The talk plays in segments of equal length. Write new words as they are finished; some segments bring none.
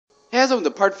guys, welcome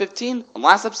to part 15. On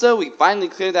last episode, we finally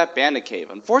cleared that bandit cave.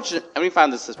 And we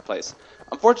found this place.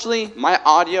 Unfortunately, my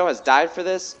audio has died for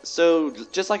this, so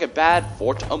just like a bad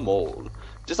Fort Amol,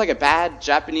 just like a bad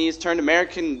Japanese turned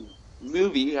American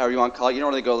movie, however you want to call it, you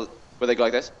know where they go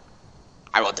like this?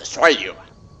 I will destroy you.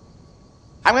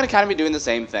 I'm gonna kind of be doing the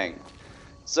same thing.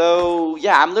 So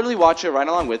yeah, I'm literally watching it right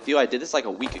along with you. I did this like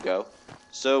a week ago.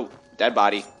 So dead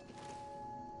body,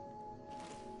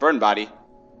 burned body,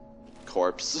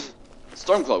 corpse,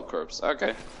 Stormcloak corpse.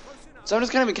 Okay. So I'm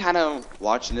just gonna be kind of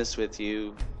watching this with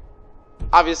you.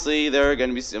 Obviously, there are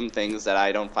gonna be some things that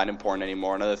I don't find important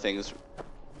anymore, and other things.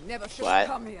 Never should have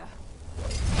come here.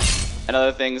 And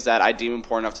other things that I deem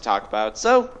important enough to talk about.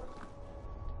 So,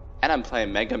 and I'm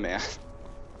playing Mega Man.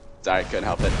 Sorry, couldn't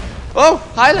help it. Oh,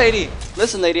 hi, lady.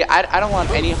 Listen, lady, I don't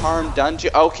want any harm done to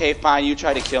you. Okay, fine. You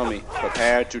try to kill me.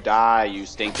 Prepare to die, you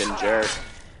stinking jerk.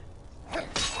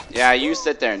 Yeah, you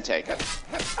sit there and take it.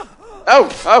 Oh,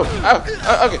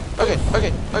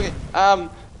 okay.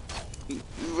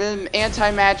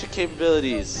 Anti-magic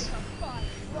capabilities.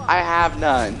 I have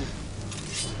none.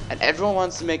 And everyone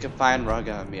wants to make a fine rug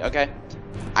on me. Okay,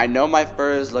 I know my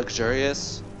fur is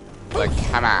luxurious, but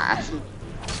come on.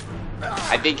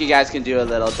 I think you guys can do a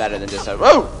little better than just a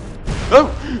whoa!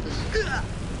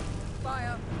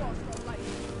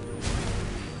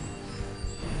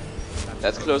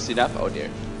 That's close enough. Oh dear.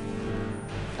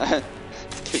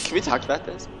 Can we talk about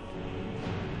this?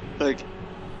 Like,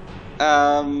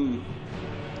 I'm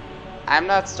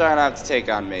not starting out to take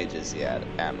on mages yet,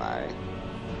 am I?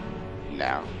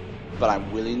 No, but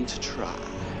I'm willing to try.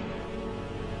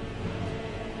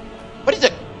 What do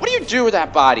you do with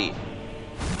that body?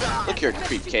 Look here,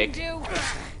 creep cake.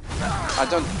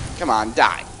 Don't. Come on,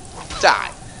 die.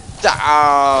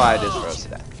 Oh, I just froze to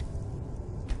death.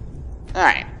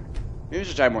 Alright. Maybe we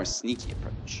should try a more sneaky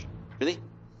approach. Really?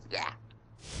 Yeah.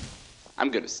 I'm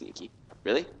good with sneaky.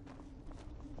 Really?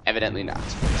 Evidently not.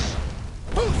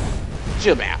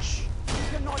 Shield bash.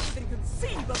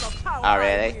 Oh,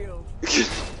 really?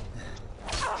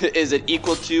 Is it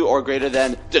equal to or greater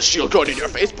than the shield going in your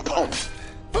face? Boom!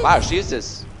 Wow, she's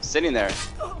just sitting there.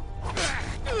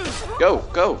 Go.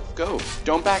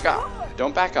 Don't back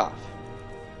off.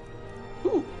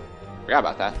 Ooh. Forgot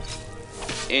about that.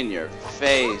 In your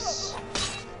face.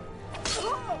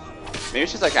 Maybe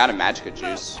she's like out of magica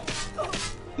juice.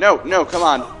 No, come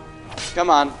on.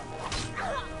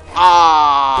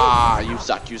 Ah, you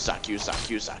suck. Okay.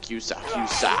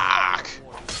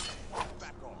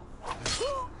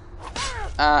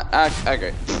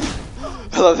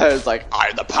 I love that it's like,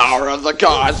 I'm the power of the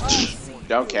gods.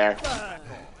 Don't care.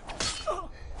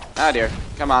 Oh dear.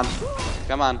 Come on.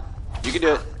 You can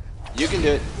do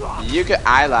it.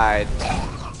 I lied.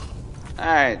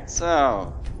 Alright,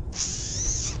 so.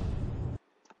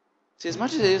 See, as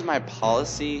much as it is my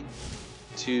policy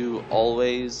to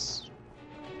always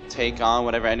take on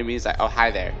whatever enemies oh,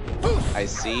 hi there. I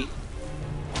see.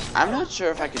 I'm not sure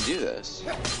if I can do this.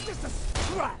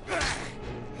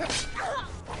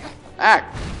 Ah,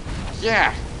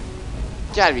 yeah.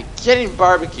 Gotta be kidding,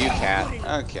 barbecue cat.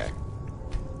 Okay.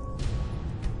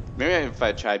 Maybe if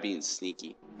I try being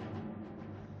sneaky.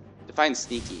 Define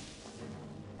sneaky.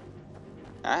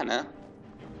 I don't know.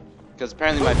 Because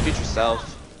apparently my future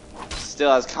self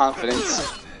still has confidence.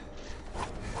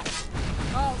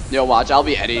 Yo, watch, I'll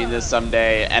be editing this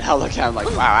someday, and I'll look at him like,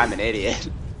 wow, I'm an idiot.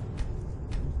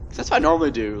 That's what I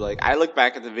normally do. Like, I look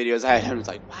back at the videos I had, and it's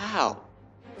like, wow,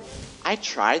 I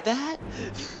tried that?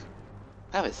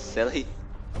 That was silly.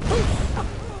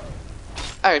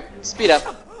 Alright, speed up.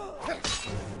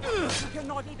 You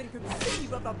cannot even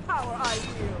conceive of the power I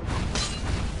wield.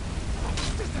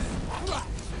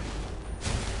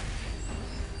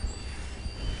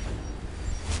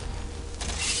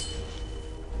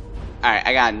 Alright,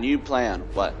 I got a new plan.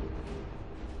 What?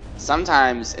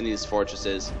 Sometimes in these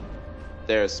fortresses,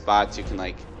 there are spots you can,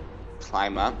 like,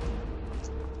 climb up.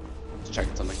 Just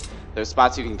checking something. There's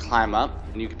spots you can climb up,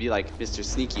 and you could be like Mr.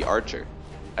 Sneaky Archer.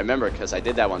 I remember because I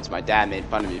did that once. My dad made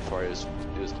fun of me for it.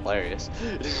 It was hilarious.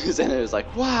 And it was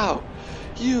like, wow,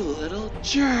 you little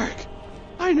jerk.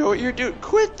 I know what you're doing.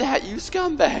 Quit that, you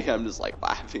scumbag. I'm just like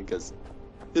laughing because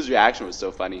his reaction was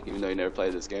so funny, even though he never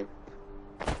played this game.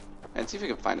 And see if we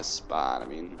can find a spot. I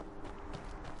mean,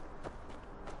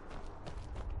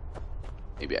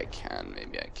 maybe I can,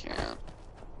 maybe I can't.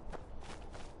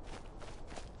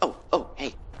 Oh,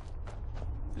 hey.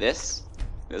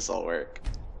 This'll work.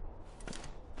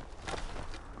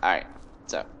 Alright,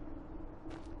 so.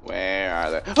 Where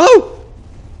are they? Oh!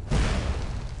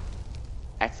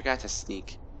 I forgot to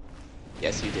sneak.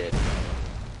 Yes, you did.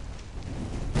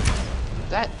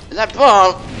 Is that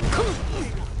bomb?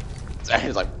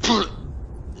 He's like.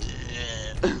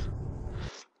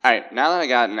 Alright, now that I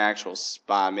got an actual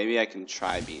spot, maybe I can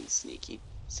try being sneaky.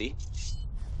 See?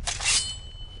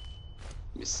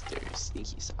 Mr.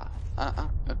 Sneaky Spot.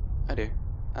 I do.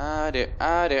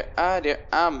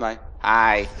 Oh my.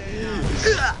 Hi.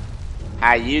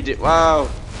 How you do? Whoa.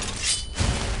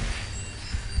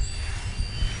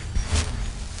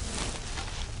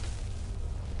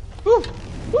 Woo!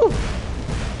 Woo!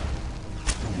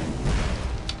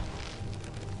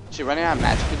 She running out of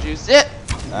magical juice? It!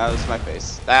 That was my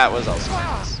face. That was also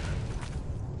my face.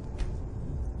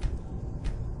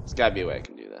 There's gotta be a way I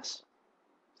can do this.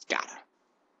 It's gotta.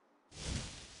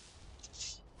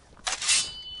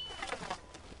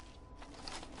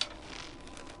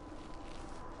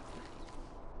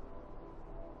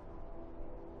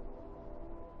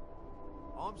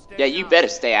 Yeah, you better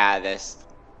stay out of this.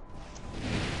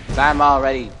 'Cause I'm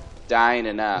already dying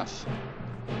enough.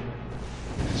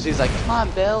 She's like, come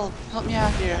on, Bill, help me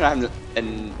out here.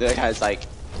 And the guy's like,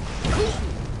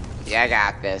 yeah, I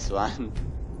got this one.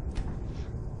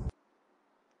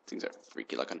 Things are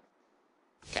freaky looking.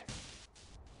 Okay.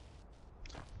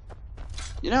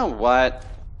 You know what?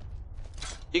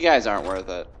 You guys aren't worth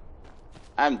it.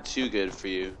 I'm too good for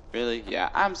you. Really? Yeah,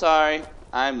 I'm sorry.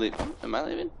 I'm leaving. Am I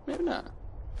leaving? Maybe not.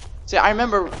 See, I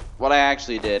remember what I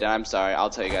actually did, and I'm sorry. I'll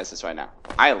tell you guys this right now.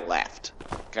 I left.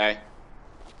 Okay?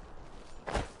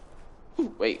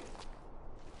 Ooh, wait.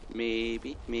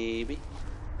 Maybe.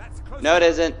 No, it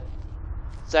isn't.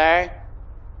 Sir?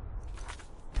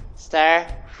 Sir?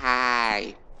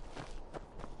 Hi.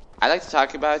 I'd like to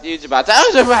talk about you about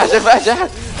lightning,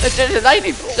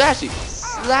 slashy,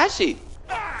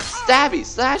 stabby,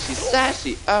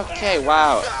 slashy. Okay,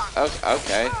 wow.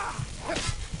 Okay.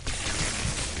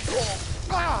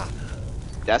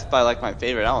 That's probably like my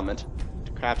favorite element.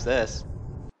 Crap's this.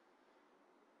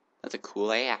 That's a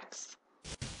cool axe.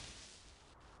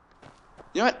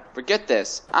 You know what? Forget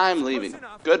this. I'm leaving.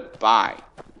 Goodbye.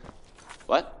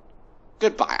 What?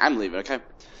 Goodbye. I'm leaving, okay?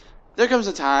 There comes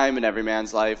a time in every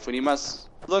man's life when he must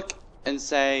look and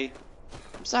say,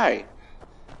 I'm sorry.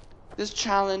 This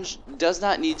challenge does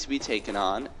not need to be taken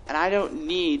on, and I don't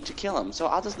need to kill him, so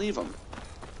I'll just leave him.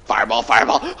 Fireball,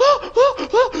 fireball!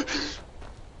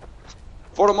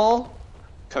 Fort Amol,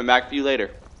 coming back for you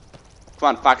later.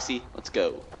 Come on, Foxy, let's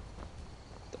go.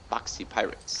 The Foxy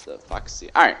Pirates, the Foxy.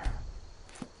 Alright.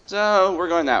 So, we're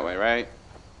going that way, right?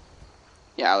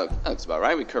 Yeah, that looks about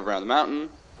right. We curve around the mountain.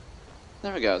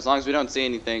 There we go. As long as we don't see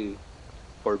anything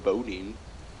foreboding.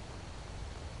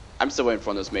 I'm still waiting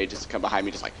for one of those mages to come behind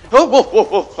me just like, oh, wolf, wolf,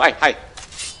 wolf, hi.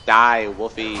 Die,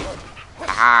 Wolfie.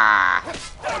 Ah.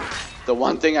 The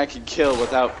one thing I can kill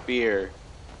without fear.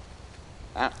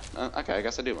 Okay, I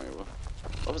guess I do want your wolf.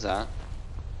 What was that?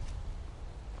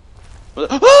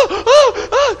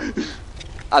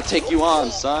 I'll take you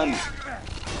on, son.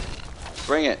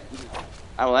 Bring it.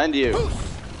 I will end you.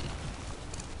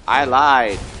 I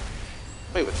lied.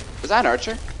 Wait, was that an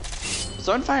archer? Was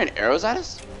someone firing arrows at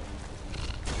us?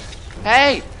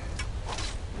 Hey!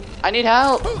 I need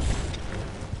help!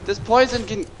 This poison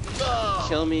can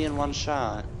kill me in one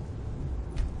shot.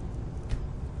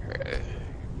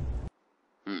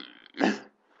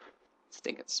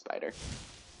 Stinking spider.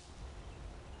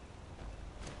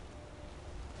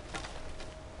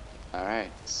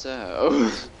 Alright,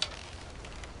 so...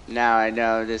 now I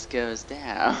know this goes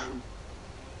down.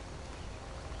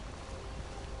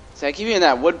 So I keep hearing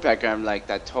that woodpecker, I'm like,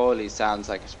 that totally sounds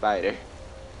like a spider.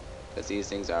 Because these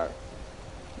things are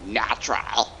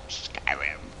natural.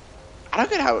 Skyrim. I don't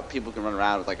get how people can run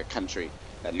around with like a country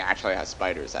that naturally has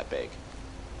spiders that big.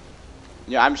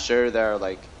 You know, I'm sure they're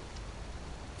like...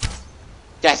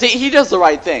 yeah, see, he does the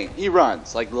right thing. He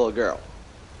runs like a little girl.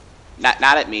 Not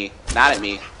at me. Not at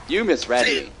me. You misread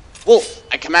me. Wolf,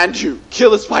 I command you,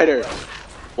 kill the spider.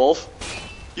 Wolf,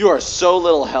 you are so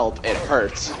little help, it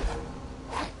hurts.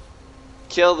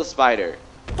 Kill the spider.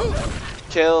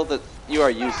 Kill the... you are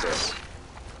useless.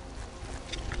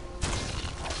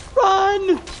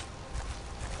 Run!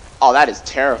 Oh, that is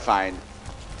terrifying.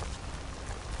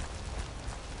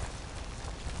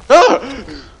 Ah!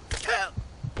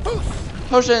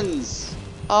 Potions!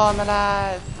 Oh, I'm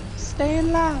alive. Stay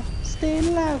alive. Stay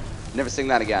alive. Never sing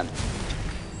that again.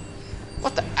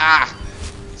 What the... ah!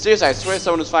 Seriously, I swear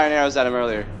someone was firing arrows at him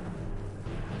earlier.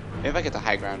 Maybe if I get the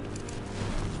high ground.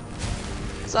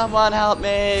 Someone help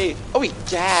me! Oh, he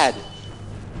gad!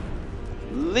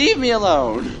 Leave me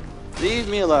alone! Leave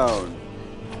me alone.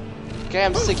 Okay,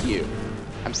 I'm sick of you.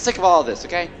 I'm sick of all of this,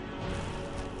 okay?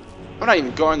 I'm not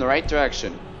even going the right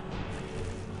direction.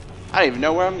 I don't even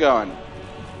know where I'm going.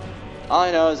 All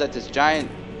I know is that this giant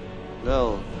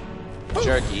little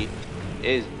jerky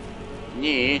is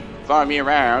follow me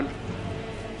around.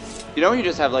 You know when you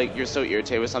just have like, you're so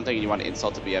irritated with something and you want to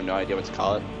insult it but you have no idea what to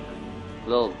call it?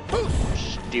 Little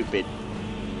stupid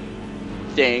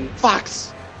thing.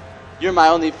 Fox! You're my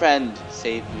only friend.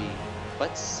 Save me.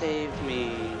 What save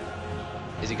me?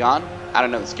 Is he gone? I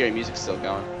don't know, the scary music's still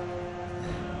going.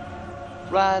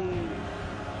 Run!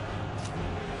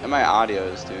 And my audio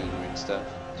is doing weird stuff.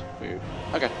 It's weird.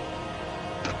 Okay.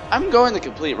 I'm going the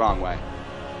complete wrong way.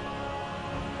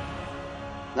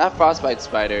 That frostbite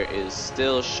spider is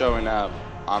still showing up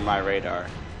on my radar.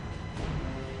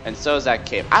 And so is that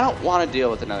cave. I don't want to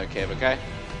deal with another cave, okay?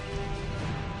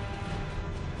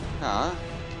 Huh.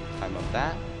 Climb up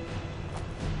that.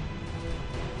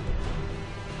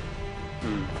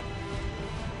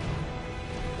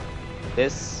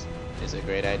 This is a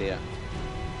great idea.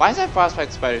 Why is that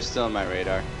frostbite spider still on my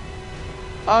radar?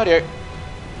 Oh dear.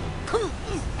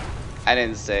 I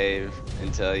didn't save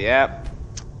until, yep.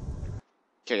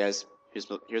 Okay guys, here's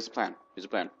the plan. Here's the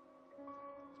plan.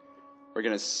 We're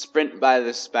gonna sprint by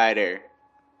the spider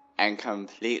and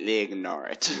completely ignore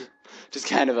it. Just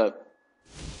kind of a...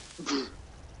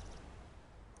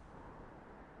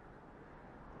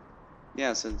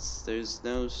 Yeah, since there's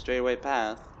no straightaway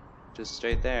path, just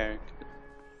straight there.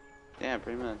 Yeah,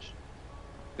 pretty much.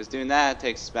 Because doing that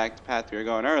takes us back to the path we were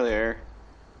going earlier.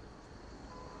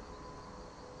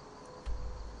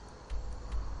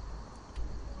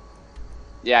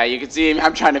 Yeah, you can see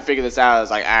I'm trying to figure this out. I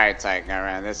was like, alright, so I can go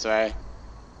around this way.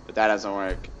 But that doesn't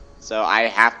work. So I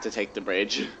have to take the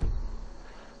bridge.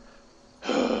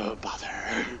 Oh, bother.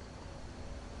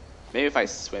 Maybe if I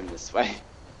swim this way.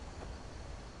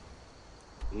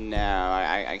 No,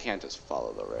 I can't just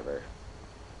follow the river.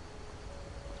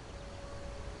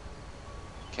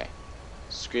 Okay.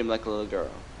 Scream like a little girl.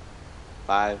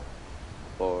 5,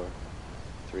 4,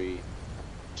 3,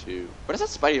 2. Where does that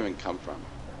spider even come from?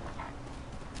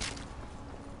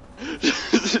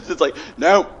 It's like,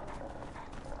 no.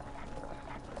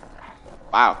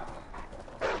 Wow.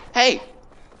 Hey!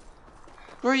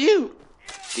 Who are you?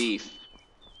 Thief.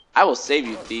 I will save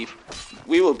you, thief.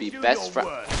 We will be best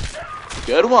friends.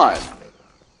 Good one.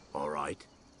 Alright.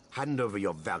 Hand over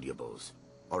your valuables,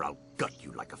 or I'll gut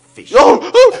you like a fish. Oh!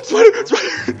 Oh! Spider!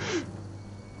 Spider!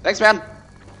 Thanks, man.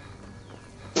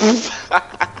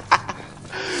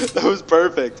 That was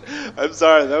perfect. I'm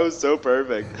sorry, that was so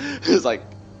perfect. It was like,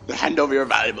 hand over your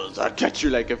valuables, I'll catch you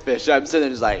like a fish. I'm sitting there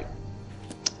just like,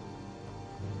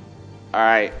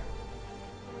 alright.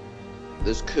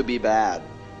 This could be bad.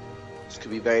 This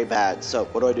could be very bad. So,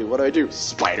 what do I do? What do I do?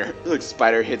 Spider. Look,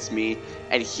 spider hits me,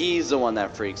 and he's the one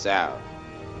that freaks out.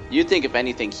 You'd think if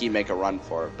anything he'd make a run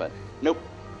for it, but nope.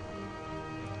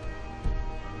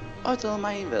 Oh, it's all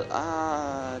my evil.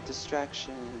 Ah,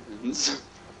 distractions.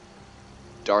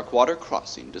 Dark Water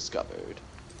Crossing discovered.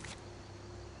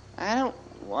 I don't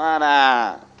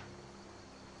wanna.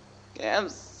 I'm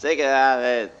sick of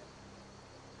it.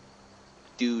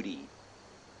 Duty.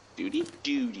 Duty?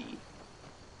 Duty.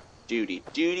 Duty.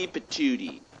 Duty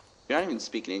patooty. You're not even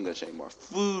speaking English anymore.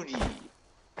 Foodie.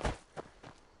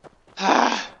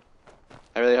 I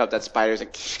really hope that spider's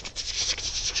like...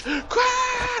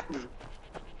 Crap!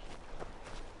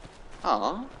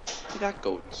 Aw, we got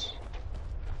goats.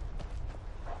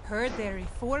 Heard they're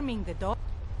reforming the dog.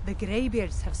 The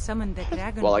Greybeards have summoned the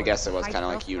dragon. Well, I guess it was kind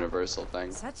of like a universal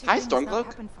thing. Hi,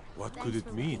 Stormcloak. What could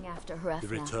it mean? The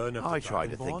return of I try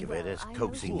to think of it as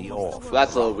coaxing the Well, orc.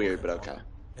 that's a little weird, but okay.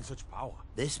 and such power.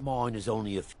 This mine is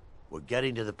only a... We're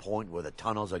getting to the point where the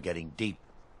tunnels are getting deep.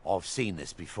 I've seen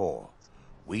this before.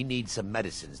 We need some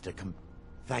medicines to come...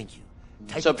 Thank you.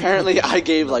 Take So it to apparently the I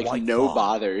gave the like White no Farm.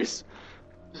 bothers.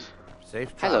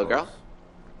 Safe Hello, travels.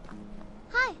 girl.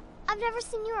 Hi, I've never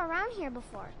seen you around here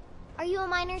before. Are you a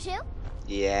miner too?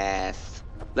 Yes.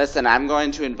 Listen, I'm going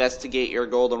to investigate your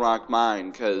Golden Rock mine,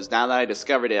 because now that I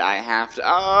discovered it, I have to...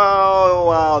 Oh,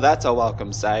 wow, that's a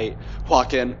welcome sight.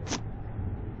 Walk in.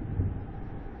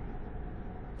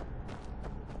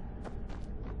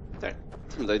 There.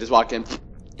 They just walk in.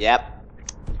 Yep.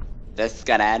 This is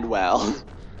gonna end well.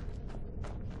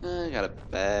 I got a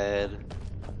bed.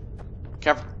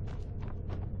 Careful.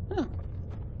 Huh.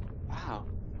 Wow.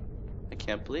 I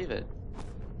can't believe it.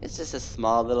 It's just a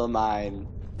small little mine.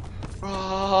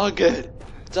 Oh, good.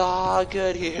 It's all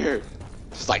good here.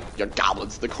 Just like your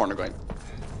goblins in the corner going.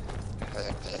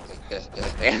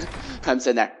 I'm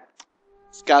sitting there.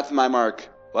 Scott's my mark.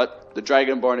 What? The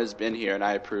Dragonborn has been here and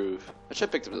I approve. I should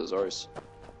have picked up those ores.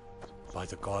 By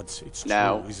the gods, it's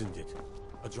No. true, isn't it?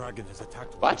 A dragon has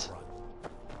attacked What? Whiterun.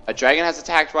 A dragon has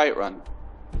attacked Whiterun.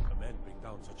 A man bring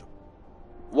down such a...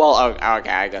 Well, oh, okay,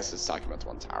 I guess it's talking about the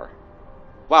one tower.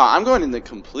 Wow, I'm going in the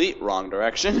complete wrong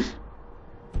direction.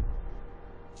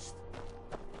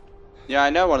 Yeah, I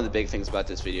know one of the big things about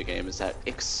this video game is that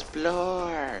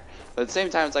explore. But at the same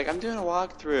time, it's like, I'm doing a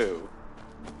walkthrough.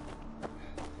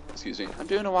 Excuse me, I'm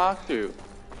doing a walkthrough.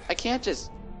 I can't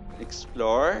just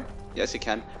explore. Yes, you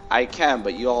can. I can,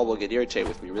 but you all will get irritated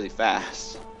with me really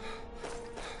fast.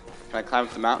 Can I climb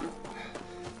up the mountain?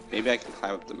 Maybe I can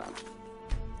climb up the mountain.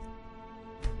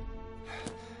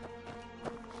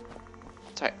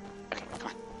 Sorry. Okay, come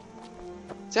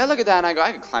on. See, I look at that and I go,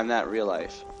 I could climb that in real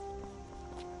life.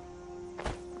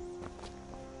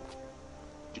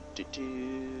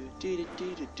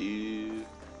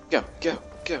 Go, go,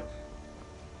 go.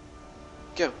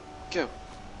 Go, go,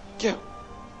 go.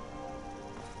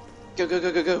 Go, go,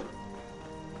 go, go, go.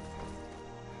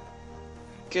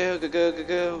 Go, go, go, go,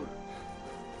 go.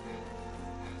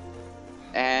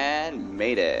 And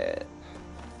made it.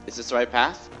 Is this the right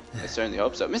path? I certainly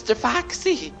hope so. Mr.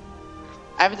 Foxy!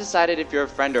 I haven't decided if you're a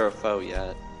friend or a foe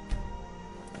yet.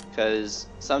 Because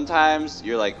sometimes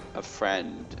you're like a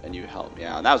friend and you help me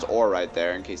out. And that was ore right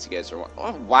there in case you guys are wondering.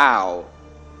 Oh, wow.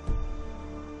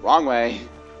 Wrong way.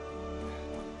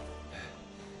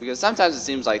 Because sometimes it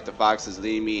seems like the fox is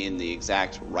leading me in the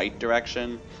exact right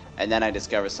direction. And then I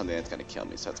discover something that's going to kill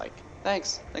me. So it's like,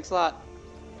 thanks. Thanks a lot.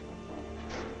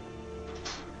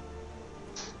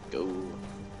 Go.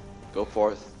 Go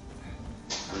forth.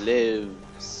 Live.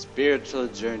 Spiritual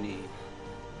journey.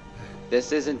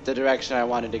 This isn't the direction I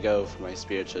wanted to go for my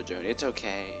spiritual journey. It's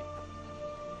okay.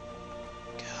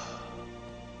 Go.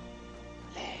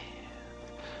 Live.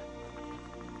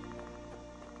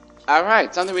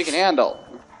 Alright, something we can handle.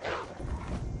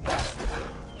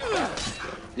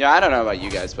 Yeah, I don't know about you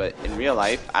guys, but in real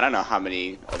life, I don't know how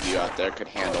many of you out there could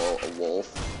handle a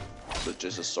wolf with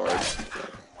just a sword.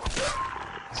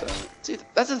 So, see,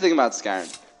 that's the thing about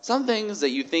Skyrim. Some things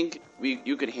that you think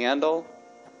you could handle,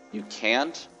 you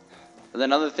can't. And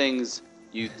then other things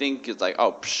you think is like,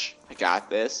 oh, psh, I got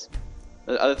this.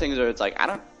 The other things are it's like, I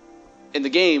don't. In the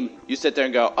game, you sit there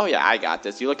and go, oh yeah, I got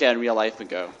this. You look at it in real life and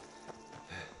go,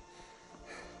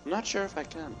 I'm not sure if I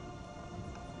can.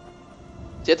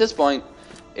 See, at this point,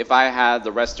 if I had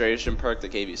the restoration perk that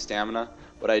gave you stamina,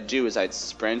 what I'd do is I'd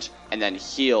sprint and then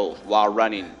heal while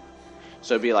running.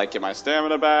 So it'd be like, get my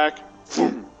stamina back.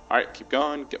 Alright, keep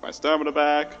going. Get my stamina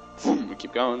back. We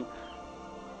keep going.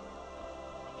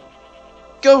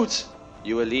 Goat!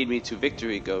 You will lead me to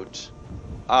victory, goat.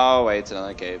 Oh, wait, it's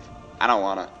another cave. I don't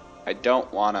wanna. I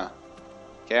don't wanna.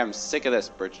 Okay, I'm sick of this,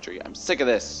 birch tree. I'm sick of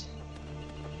this.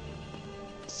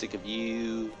 Sick of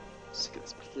you. Sick of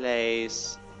this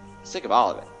place. Sick of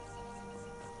all of it.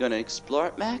 You wanna explore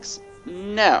it, Max?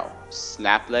 No.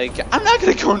 Snap leg. I'm not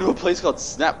gonna go into a place called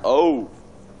Snap. Oh.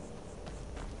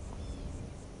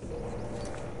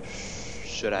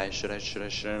 Should I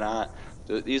not?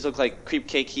 These look like creep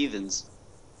cake heathens.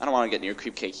 I don't want to get near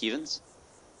creep cake heathens.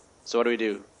 So what do we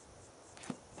do?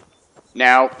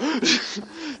 No.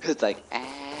 It's like,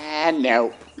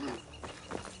 no.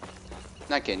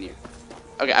 Not getting near.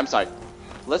 Okay, I'm sorry.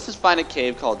 Let's just find a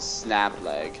cave called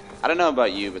Snapleg. I don't know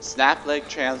about you, but Snapleg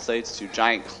translates to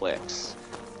giant clicks.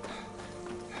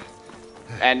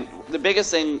 And the biggest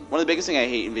thing, one of the biggest things I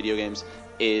hate in video games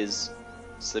is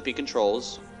slippy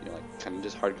controls. You know, like kind of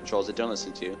just hard controls that don't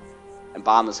listen to you. And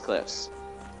bottomless cliffs.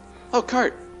 Oh,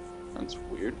 cart! That's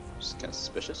weird. Just kind of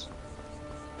suspicious.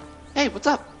 Hey, what's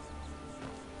up?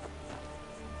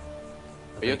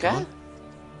 Are you okay?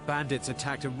 Bandits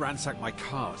attacked and ransacked my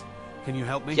cart. Can you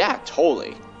help me? Yeah,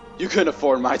 totally. You couldn't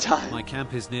afford my time. My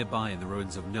camp is nearby in the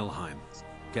ruins of Nilheim.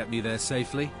 Get me there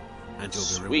safely, and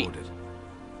you'll be rewarded.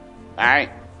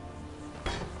 Alright.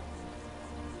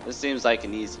 This seems like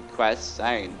an easy quest.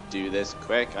 I can do this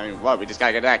quick. I mean, what? We just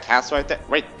gotta get to that castle right there?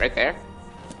 Wait, right there?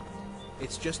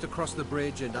 It's just across the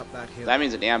bridge and up that hill. That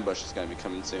means an ambush is gonna be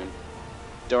coming soon.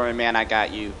 Don't worry, man, I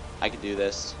got you. I can do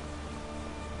this.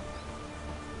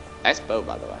 Nice bow,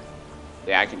 by the way.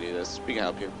 Yeah, I can do this. We can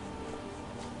help you.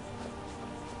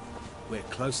 We're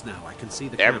close now. I can see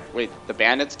the There, camp. wait, the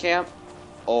bandits camp?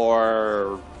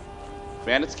 Or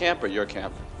bandits camp or your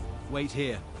camp? Wait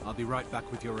here. I'll be right back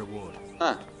with your reward.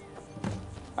 Huh.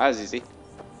 That was easy.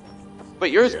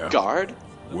 Wait, you're his guard?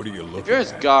 What are you looking at? If you're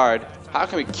his guard, how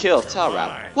can we kill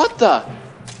Telrab? What the?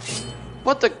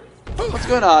 What the? What's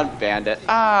going on, bandit?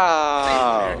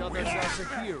 Oh.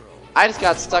 I just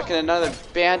got stuck in another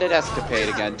bandit escapade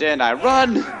again, didn't I?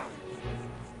 Run!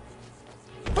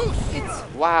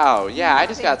 Wow, yeah, I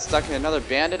just got stuck in another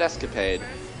bandit escapade.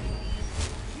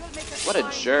 What a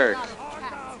jerk.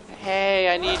 Hey,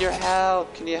 I need your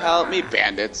help. Can you help me,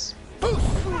 bandits? I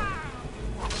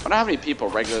wonder how many people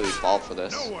regularly fall for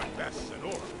this.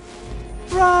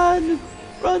 Run!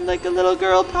 Run like a little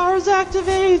girl, powers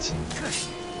activate!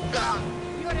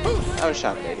 Oh,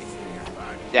 shot lady.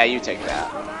 Yeah, you take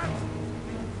that.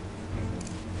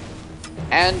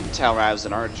 And Telrav's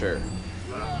an archer.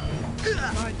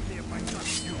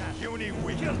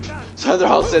 So they're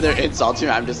all sitting there insulting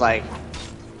me. I'm just like,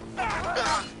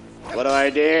 what do I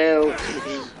do?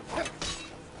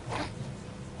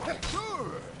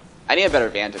 I need a better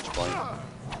vantage point.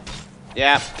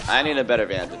 Yeah, I need a better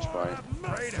vantage point.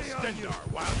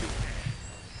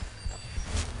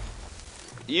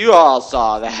 You all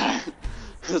saw that.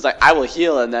 It was like, I will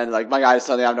heal, and then like my guy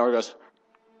suddenly out of nowhere goes,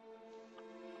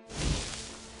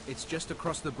 It's just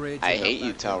across the bridge. I hate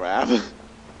you, Telrav.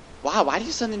 Wow, why do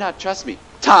you suddenly not trust me?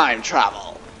 Time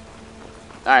travel!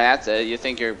 Alright, that's it. You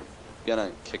think you're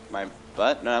gonna kick my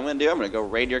butt? No, I'm gonna go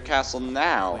raid your castle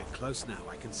now. We're close now.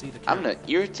 I can see the camp. I'm gonna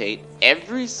irritate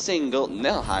every single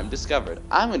Nilheim discovered.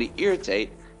 I'm gonna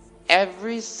irritate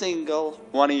every single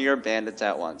one of your bandits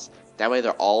at once. That way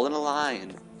they're all in a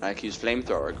line. I can use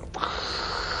flamethrower.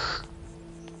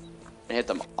 And hit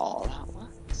them all at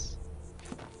once.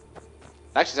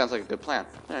 That actually sounds like a good plan.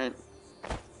 Alright.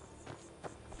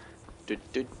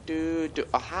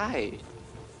 Oh, hi.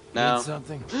 No. Need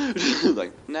something?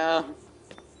 Like, no.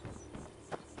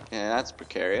 Yeah, that's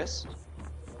precarious.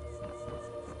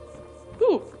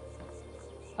 Ooh.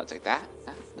 I'll take that.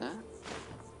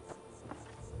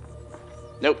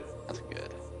 Nope. That's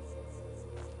good.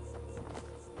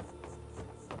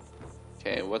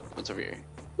 Okay, what's over here?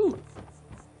 Ooh.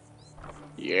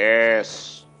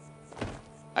 Yes.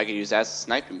 I could use that as a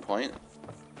sniping point.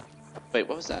 Wait,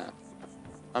 what was that?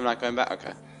 I'm not going back?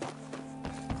 Okay.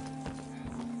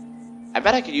 I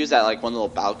bet I could use that like one little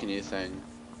balcony thing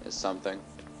as something.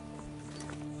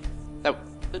 That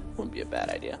wouldn't be a bad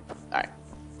idea. Alright.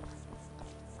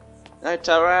 Alright,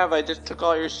 Telrav, I just took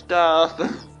all your stuff.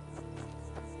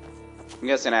 I'm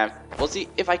guessing I have... Well, see,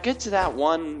 if I get to that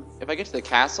one... If I get to the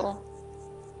castle...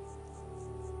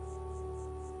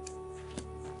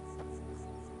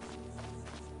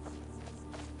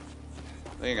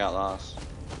 I think I got lost.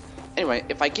 Anyway,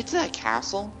 if I get to that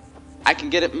castle, I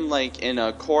can get it in, like, in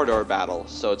a corridor battle,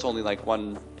 so it's only, like,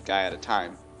 one guy at a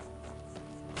time.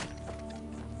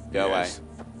 Go away.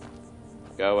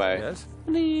 Go away. Yes?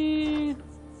 Money!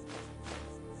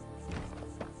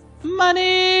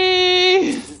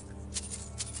 Money!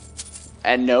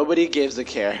 And nobody gives a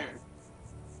care.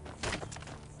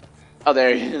 Oh,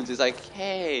 there he is. He's like,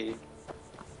 hey.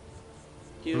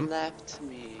 You left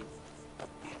me.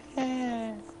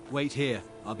 Yeah. Wait here.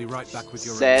 I'll be right back with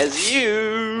your Says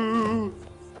you.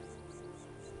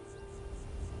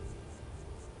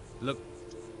 Look.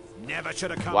 Never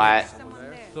should have come. What?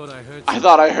 Thought I heard. I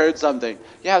thought I heard something.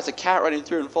 Yeah, it's a cat running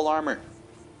through in full armor.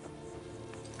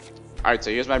 Alright, so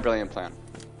here's my brilliant plan.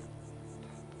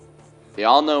 They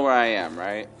all know where I am,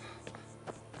 right?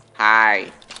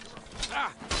 Hi.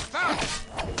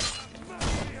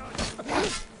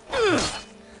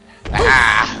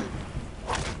 Ah!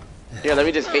 Here, let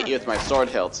me just hit you with my sword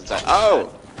hilt since I...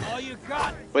 Oh!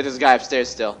 Wait, there's a guy upstairs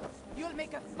still. You'll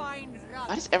make a fine run.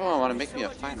 Why does everyone want to make me a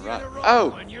fine run?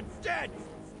 Oh! You're dead.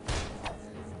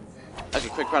 Okay,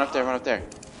 quick, run up there, run up there.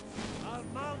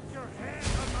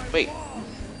 Wait.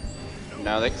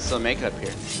 No, they can still make it up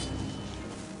here.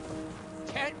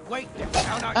 Can't wait to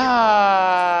count out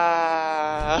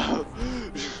Ah!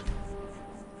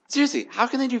 Seriously, how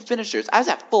can they do finishers? I was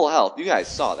at full health. You guys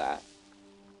saw that.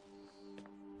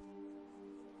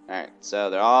 Alright, so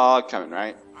they're all coming,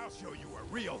 right? I'll show you a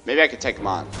real. Maybe I could take them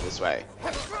on this way.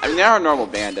 I mean, they are normal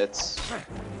bandits.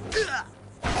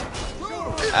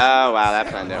 Oh, wow, that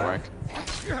plan didn't work.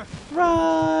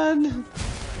 Run!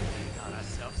 got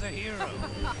ourselves a hero.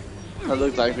 It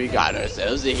looks like we got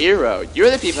ourselves a hero.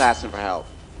 You're the people asking for help.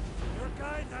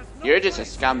 You're just a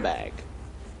scumbag.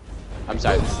 I'm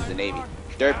sorry, this is the Navy.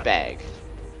 Dirtbag.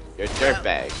 You're a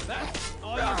dirtbag.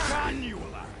 All you got. You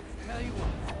Tell you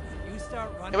what, you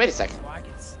start running. Hey, wait a second. So I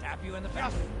can stab you in the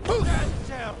face.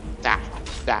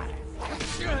 Die.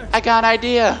 I got an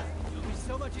idea. It'll be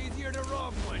so much easier to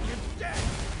rob when you're dead.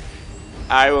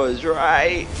 I was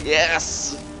right.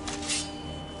 Yes.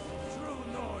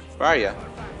 Where are you?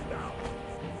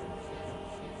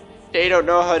 They don't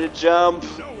know how to jump.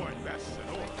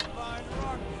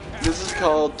 This is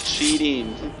called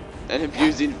cheating and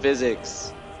abusing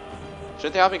physics.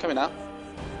 Shouldn't they all be coming up?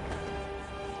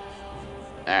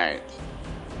 Alright.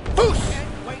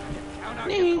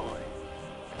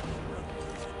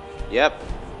 Yep.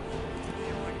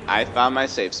 I found my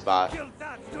safe spot.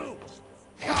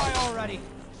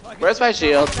 Where's my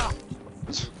shield?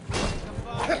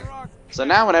 So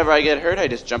now whenever I get hurt, I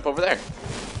just jump over there.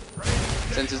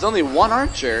 since there's only one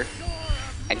archer,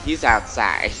 and he's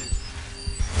outside.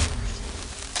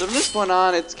 So from this point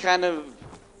on, it's kind of...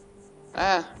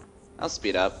 I'll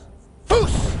speed up.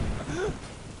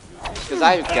 Because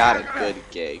I've got a good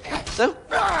gig. So,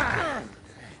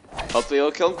 hopefully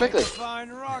it'll kill him quickly. Fine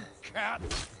rock, cat.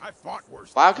 I fought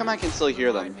worse. Wow, how come I can still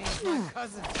hear them?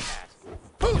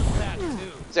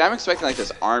 See, I'm expecting like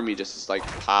this army just to like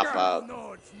pop up.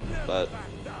 But,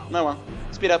 no well.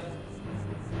 Speed up.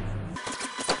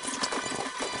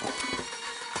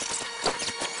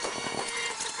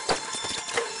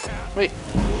 Wait.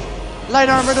 Light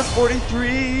armor to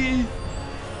 43!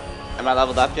 Am I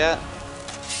leveled up yet?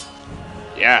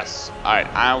 Yes. Alright,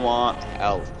 I want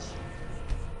health.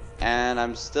 And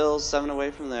I'm still 7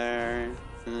 away from there.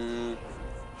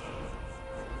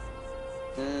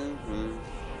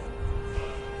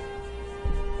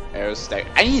 Arrow stagger.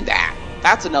 I need that!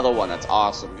 That's another one that's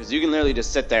awesome. Because you can literally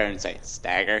just sit there and say,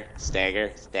 stagger,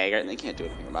 stagger, stagger, and they can't do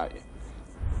anything about you.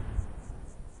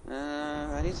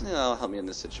 I need something that'll help me in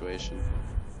this situation.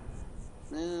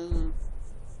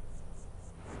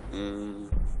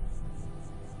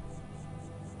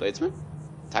 Bladesman?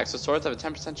 Attacks with swords have a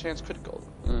 10% chance critical.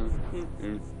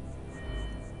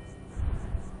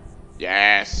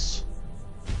 Yes!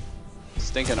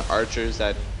 Stinking archers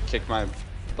that kick my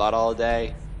butt all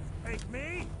day. Take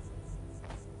me?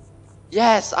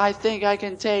 Yes, I think I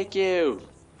can take you!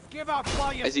 Give up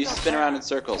while you As you still spin around in can.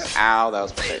 circles. Ow, that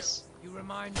was my face. You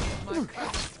remind me of my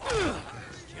cousin's cat.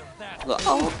 Kill that. Look,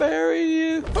 I'll bury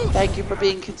you. Thank you for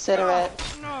being considerate.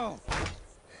 No.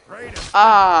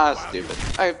 Ah, stupid.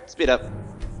 Alright, speed up.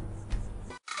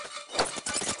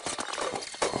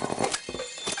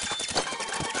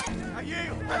 I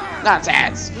yield.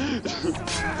 Nonsense!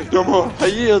 No more. I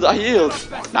yield, I yield.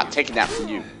 Not taking that from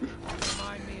you.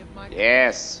 Remind me of my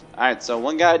Yes. Alright, so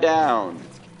one guy down.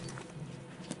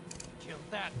 Kill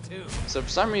that too. So for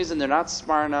some reason they're not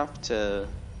smart enough to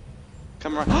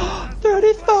come around.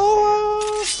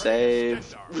 34!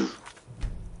 Save.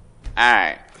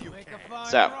 Alright. Make a fine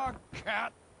So. rock,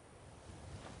 cat.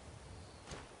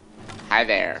 Hi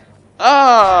there.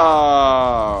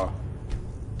 Oh!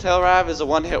 Telrav is a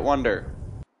one-hit wonder.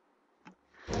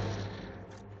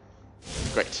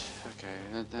 Great.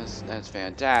 Okay, that's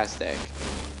fantastic.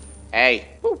 Hey.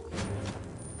 Woo.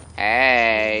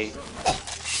 Hey.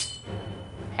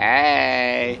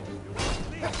 Hey.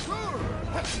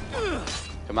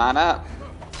 Come on up.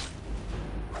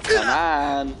 Come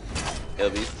on. It'll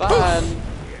be fun.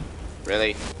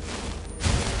 Really?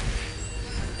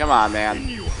 Come on, man.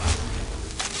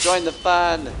 Join the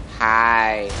fun.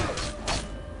 Hi.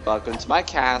 Welcome to my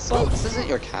castle. This isn't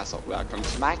your castle. Welcome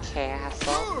to my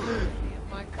castle.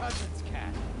 My cousin's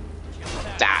cat. Kill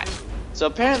that. Die. So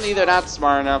apparently they're not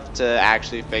smart enough to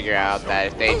actually figure out that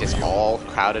if they just all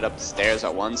crowded up the stairs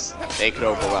at once, they could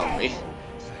overwhelm me.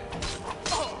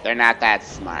 They're not that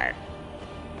smart.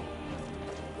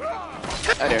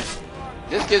 Oh dear.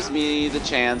 This gives me the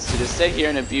chance to just sit here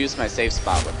and abuse my safe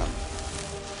spot with them.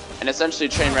 And essentially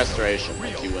train restoration,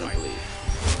 if you wouldn't believe.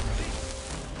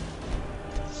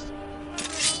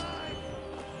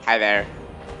 Hi there.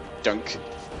 Dunk.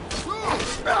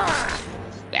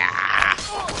 Yeah.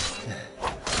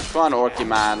 Come on, Orky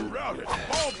man.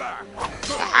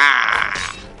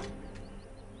 Aha!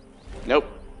 Nope.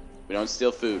 We don't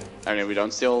steal food. I mean, we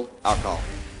don't steal alcohol.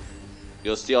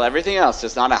 You'll steal everything else,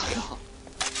 just not alcohol.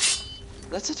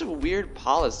 That's such a weird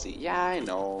policy. Yeah, I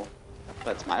know.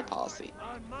 But it's my policy.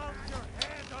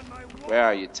 Where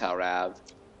are you, Telrav,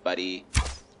 buddy?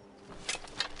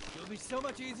 It'll be so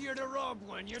much easier to rob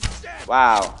when you're dead.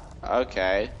 Wow.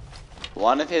 Okay.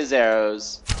 One of his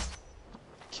arrows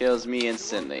kills me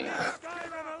instantly.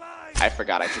 I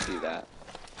forgot I could do that.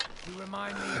 You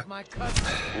remind me of my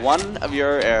cousin. One of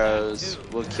your arrows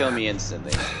will kill me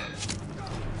instantly.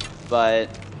 But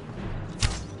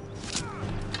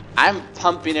I'm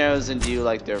pumping arrows into you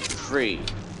like they're free.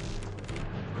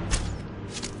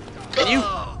 And you...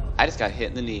 I just got hit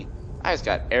in the knee. I just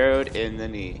got arrowed in the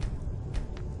knee.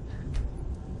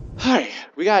 Alright,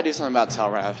 we gotta do something about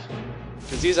Telrav.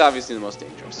 Because he's obviously the most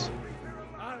dangerous.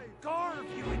 I'll carve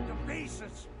you into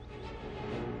pieces.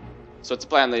 So what's the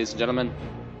plan, ladies and gentlemen?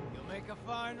 You'll make a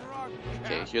fine rock.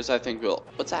 Okay, here's what I think we'll...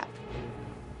 What's that?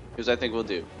 Here's what I think we'll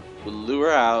do. We'll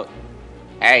lure out...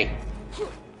 Hey!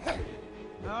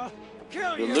 I'll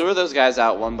kill We'll you. lure those guys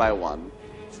out one by one.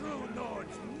 True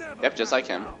lords never Yep, just like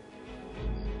him.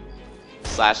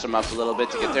 Slash them up a little bit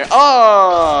to get their...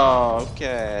 Oh!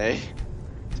 Okay.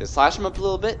 So slash them up a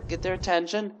little bit, get their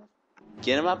attention.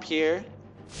 Get them up here.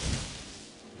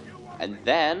 And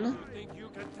then... think you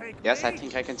can take Yes, me? I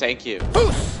think I can take you.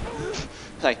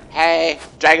 Like, hey,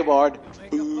 Dragonboard. Make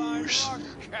Make a fine rock,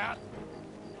 cat.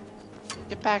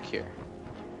 Get back here.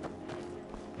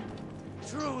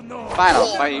 True north. Fine,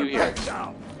 I'll fight you here.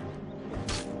 Down.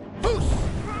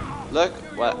 Look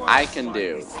what I can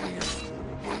do.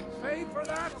 Pay for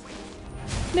that.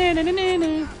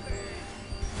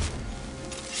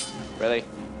 Really?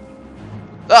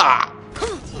 Ah!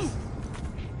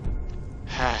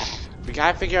 We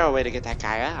gotta figure out a way to get that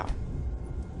guy out.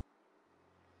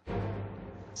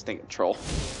 Stinking troll.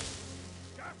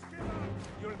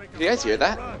 Can you guys hear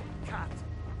that?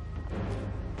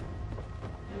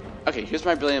 Okay, here's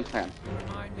my brilliant plan.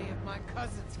 Remind me of my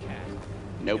cousin's cat.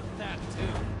 Nope. That too.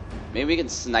 Maybe we can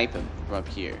snipe him from up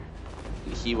here,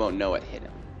 and he won't know what hit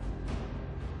him.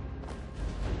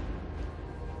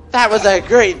 That was a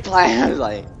great plan.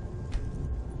 Like,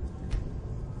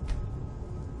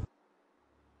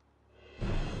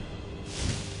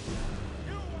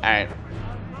 all right,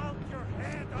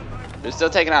 they're still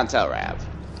taking on Telrav.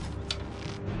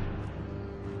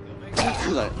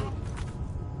 Like,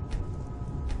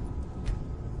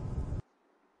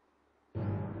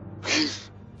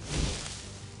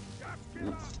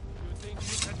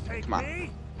 come on.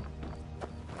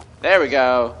 There we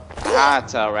go. Ah,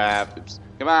 Telrav. Oops.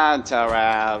 Come on,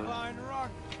 Telrav. Fine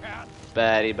rock, cat.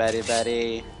 Buddy, buddy,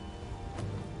 buddy.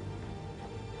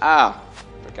 Oh,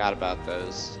 forgot about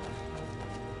those.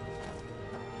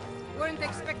 Weren't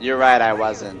expecting You're right, I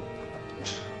wasn't.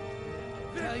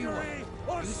 Tell you what.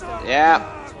 You start.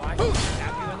 Yeah, So I can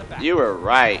stab you in the back. you were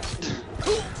right.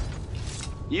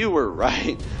 You were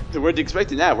right. You weren't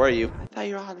expecting that, were you? I thought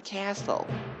you were on the castle.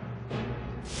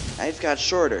 I just got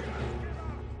shorter.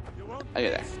 Look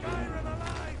at that.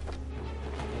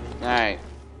 Alright.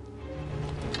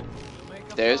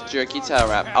 There's Jerky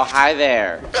Telrav. Oh, hi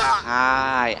there.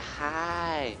 Hi.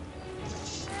 Hi.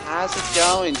 How's it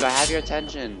going? Do I have your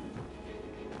attention?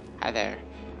 Hi there.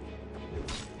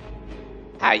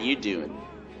 How you doing?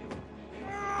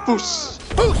 Boosh.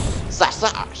 Boosh. Slash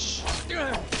slash.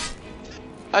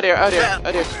 Oh dear, oh dear,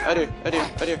 oh dear, oh dear, oh dear,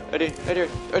 oh dear, oh dear, oh dear,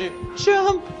 oh dear.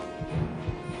 Jump!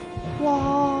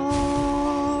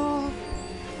 Wah.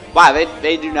 Wow,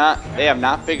 they have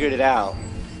not figured it out.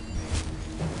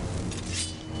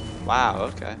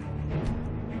 Wow, okay.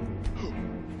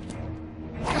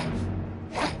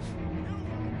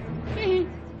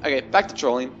 Okay, back to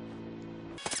trolling.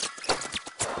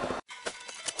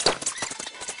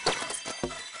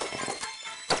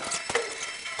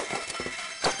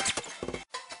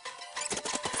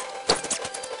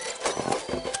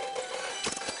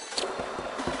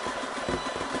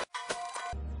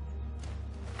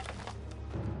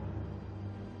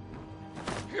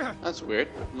 That's weird.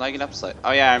 I'm lagging up slightly.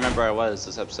 Oh yeah, I remember I was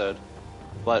this episode.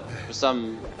 But for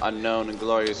some unknown and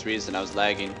glorious reason, I was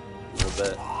lagging a little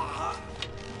bit.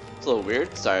 It's a little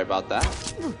weird. Sorry about that.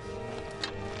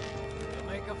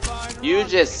 You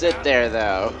just sit there,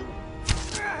 though.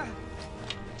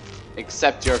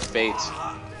 Accept your fate.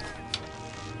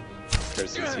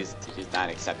 Curses, he's not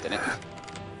accepting it.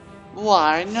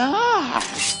 Why not?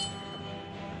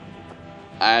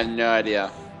 I have no idea.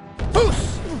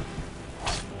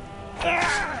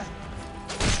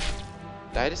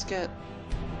 Did I just get...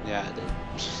 Yeah, I did.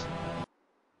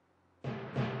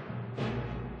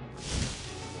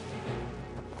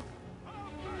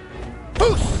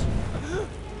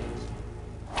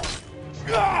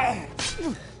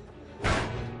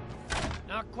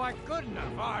 Not quite good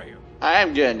enough, are you? I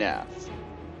am good enough.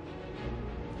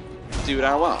 Do what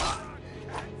I want.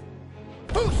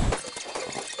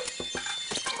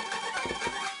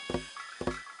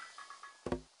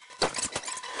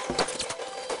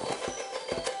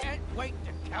 Can't wait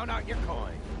to count out your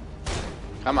coin.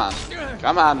 Come on.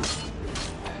 Come on.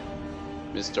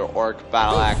 Mr. Orc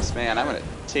Battle Axe, man, I'm gonna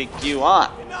take you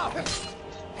on. Enough.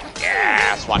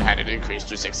 Yes, one-handed increase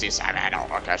to 67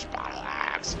 Orcish Battle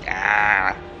Axe.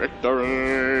 Yeah,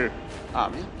 victory. Oh,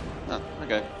 man. Oh,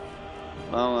 okay.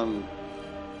 Well,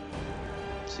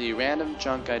 see, random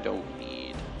junk I don't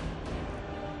need.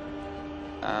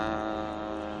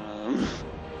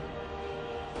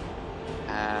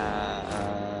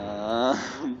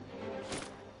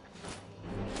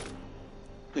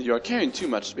 You are carrying too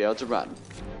much to be able to run.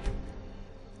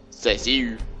 Says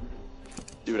you.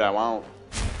 Do what I want.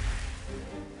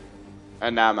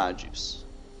 And now I'm out of juice.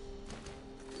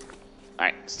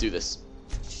 Alright, let's do this.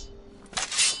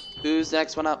 Who's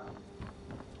next one up?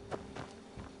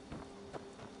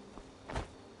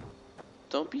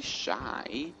 Don't be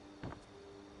shy.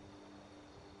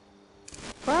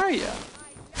 Where are you?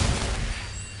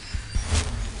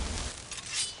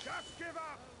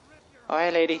 Oh,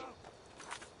 hey, lady.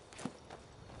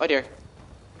 Oh, dear.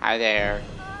 Hi there.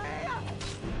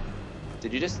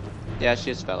 Did you just? Yeah, she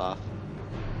just fell off.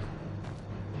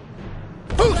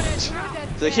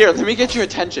 So here, let me get your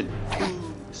attention.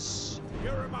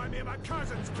 You remind me of my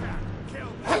cousin's cat.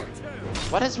 Killed her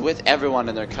too. What is with everyone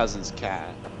and their cousin's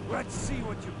cat? Let's see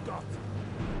what you've got.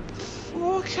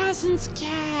 Oh, cousin's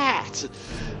cat.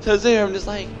 So there, I'm just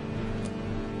like,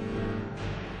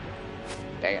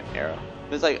 dang it, arrow.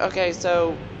 It's like, okay,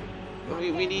 so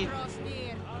we need.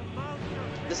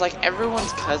 Does like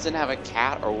everyone's cousin have a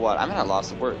cat or what? I'm at a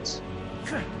loss of words.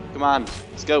 Come on,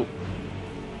 let's go.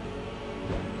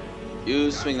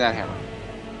 You swing that hammer.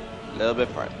 A little bit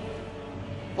farther.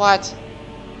 What?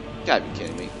 You gotta be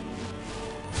kidding me.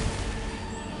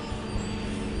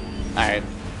 Alright.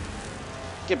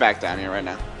 Get back down here right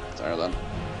now. Sorry, then.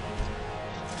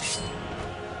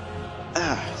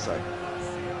 Ah, sorry.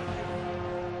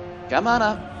 Come on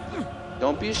up.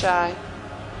 Don't be shy.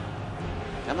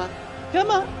 Come on.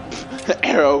 Come on.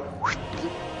 Arrow.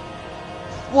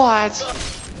 What?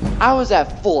 I was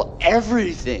at full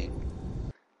everything.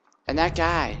 And that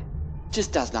guy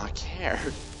just does not care.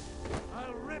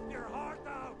 I'll rip your heart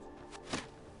out.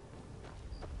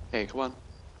 Hey, come on.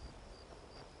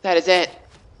 That is it.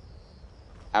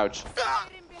 Ouch.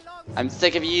 I'm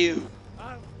sick of you.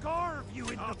 I'll carve you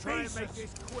into pieces. Make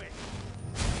this quick.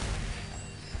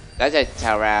 That's it,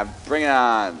 Talrab. Bring it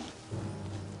on.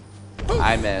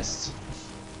 I missed.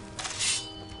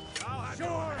 I'll sure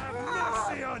have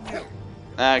mercy on you.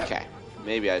 Okay.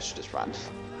 Maybe I should just run.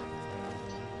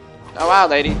 Oh wow,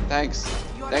 lady. Thanks.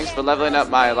 Thanks for leveling up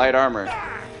my light armor.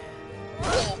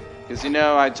 Because you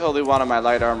know, I totally wanted my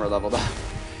light armor leveled up.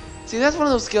 See, that's one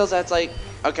of those skills that's like,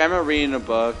 okay, I remember reading a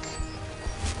book.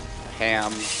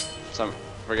 Ham. I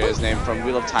forget his name, from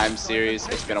Wheel of Time series.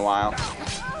 It's been a while.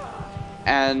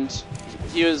 And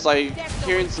he was like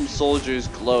hearing some soldiers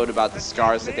gloat about the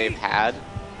scars that they've had.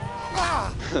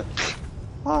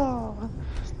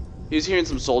 He was hearing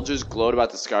some soldiers gloat about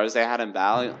the scars they had in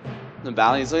battle.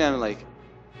 He's looking at me like,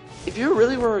 if you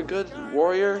really were a good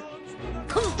warrior,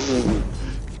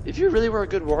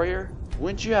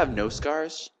 wouldn't you have no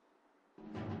scars?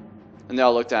 And they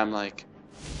all looked at him like.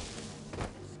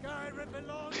 Skyrim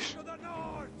belongs to the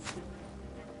North.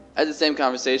 I had the same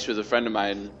conversation with a friend of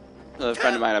mine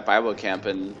at Bible camp,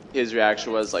 and his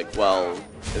reaction was like, well,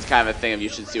 it's kind of a thing of you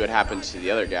should see what happened to the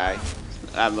other guy.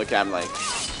 And I'm looking at him like,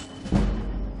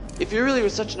 if you really were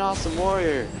such an awesome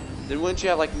warrior, then wouldn't you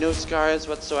have like no scars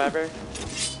whatsoever?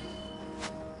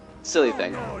 Silly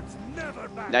thing.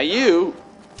 Now you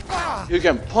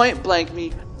can point blank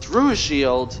me through a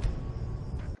shield,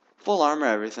 full armor,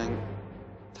 everything.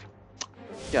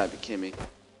 You gotta be kidding me.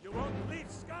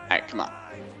 Alright, come on.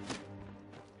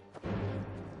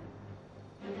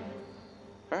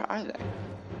 Where are they?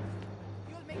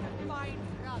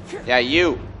 Yeah,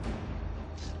 you.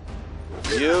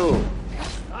 You.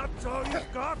 That's all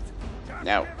you've got?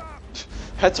 No.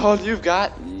 That's all you've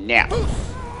got? No.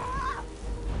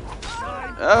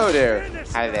 Oh there.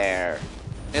 Hi there.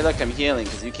 Hey look, I'm healing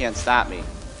because you can't stop me.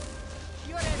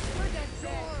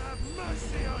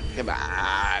 Come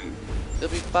on. It'll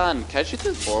be fun. Can I shoot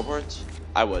those floorboards?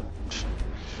 I would.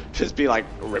 Just be like,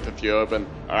 rip a few open.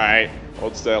 Alright,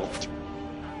 hold still.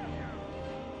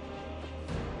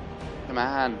 Come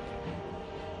on.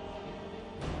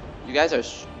 You guys are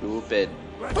stupid.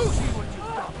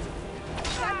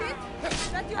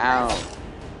 Ow.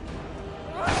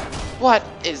 What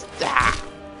is that?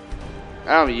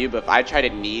 I don't know you, but if I tried to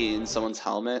knee in someone's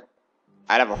helmet,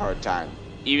 I'd have a hard time.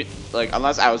 Even like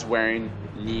unless I was wearing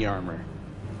knee armor,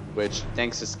 which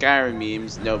thanks to Skyrim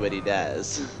memes, nobody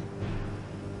does.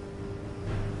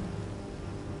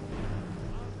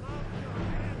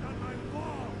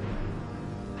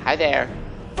 Hi there.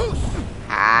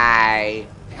 Hi.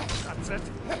 That's it?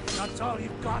 That's all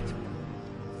you've got?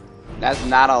 That's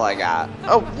not all I got.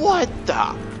 Oh, what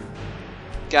the?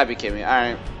 Gotta be kidding me.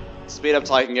 Alright. Speed up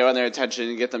till I can get on their attention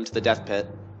and get them to the death pit.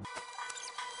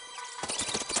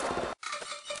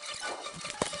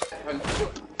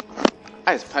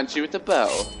 I just punched you with the bow.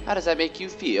 How does that make you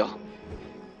feel?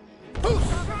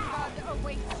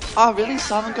 Oh, really?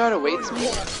 Sovngarde awaits me?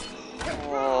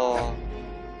 Oh.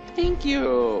 Thank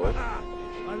you.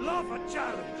 I love a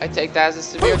challenge. I take that as a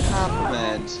severe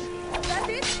compliment. I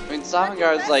mean,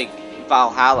 Sovngarde's like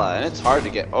Valhalla, and it's hard to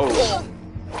get. Oh,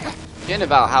 getting to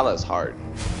Valhalla is hard.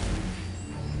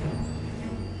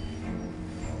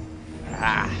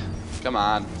 Ah, come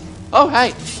on. Oh,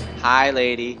 hey. Hi,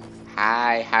 lady.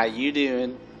 Hi, how you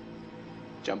doing?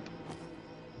 Jump.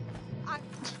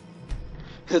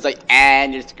 It's like,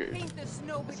 and you're screwed.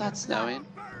 It's not snowing.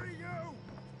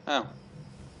 Oh.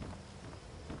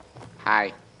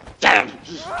 Hi. Get him!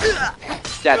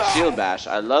 That shield bash.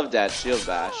 I love that shield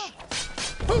bash.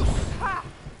 Ha!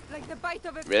 Like the bite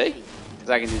of a Really? bee. Because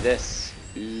I can do this.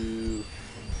 Ooh.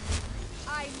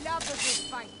 I love a good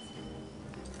fight.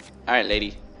 Alright,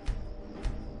 lady.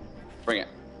 Bring it.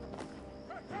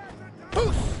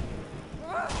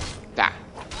 Da.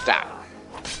 Da.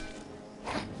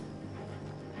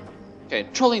 Okay,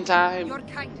 trolling time. Your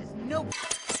kind is no.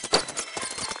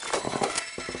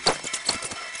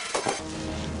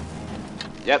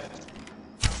 Yep.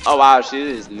 Oh wow, she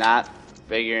is not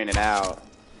figuring it out.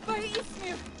 By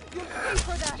Ismir, you'll pay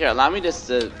for that. Here, allow me just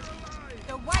to...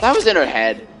 The white That was in her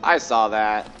head. I saw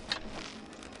that.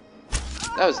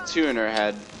 That was 2 in her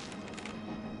head.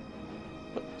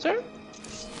 Sir?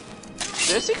 Is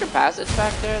there a secret passage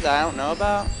back there that I don't know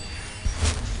about?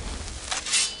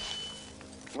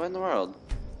 What in the world?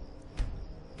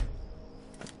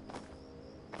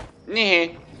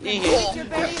 Nee. Hit your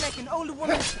belly like an old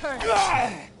woman's purse.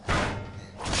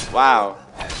 Wow.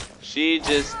 She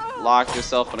just locked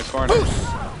herself in a corner.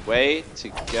 Way to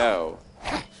go.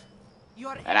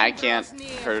 Your And I end can't draws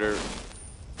near. hurt her.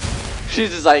 She's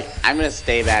just like, I'm gonna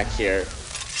stay back here.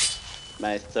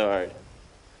 My sword.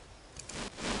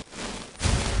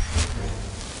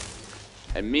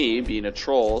 And me, being a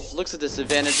troll, looks at this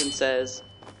advantage and says,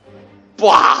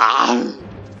 Bwah!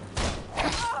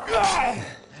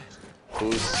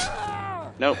 Foos.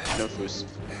 Nope, no foos.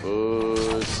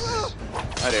 Foos.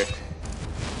 Oh dear.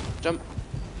 Jump.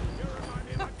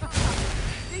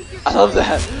 I love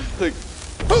that. Like,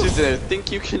 she's there.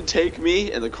 Think you can take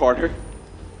me in the corner?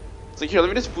 It's like, here, let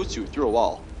me just boost you through a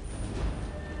wall.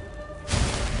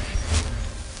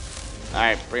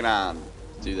 Alright, bring it on.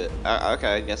 Do that. Okay,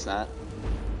 I guess not.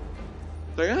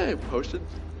 Like, I potions.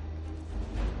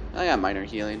 I got minor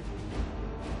healing.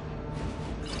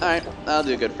 Alright, that'll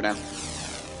do good for now.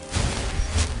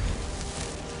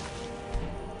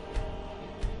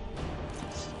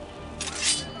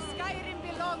 Skyrim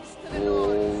belongs to the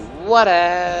Lord.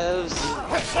 Whatevs.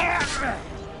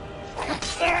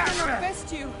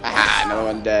 Best you. Aha, another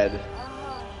one dead.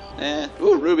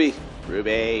 Ooh, Ruby.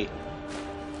 Ruby.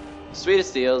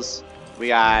 Sweetest deals. We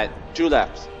got 2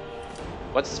 left.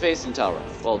 What's his face and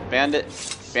Telrav? Well, Bandit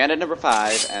number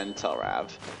 5 and Telrav.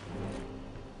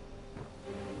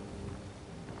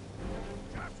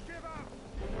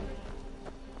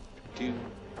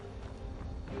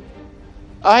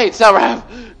 Oh, hey, Telrav!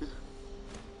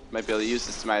 Might be able to use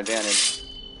this to my advantage.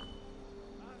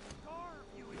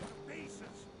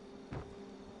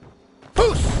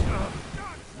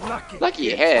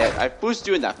 Lucky hit. I boost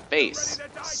you in the face,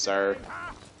 sir.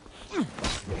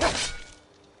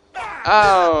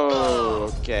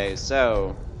 Oh, okay.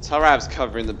 So Telrav's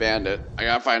covering the bandit. I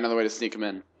gotta find another way to sneak him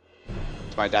in.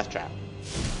 It's my death trap.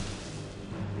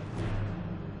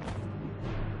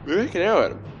 Maybe I can arrow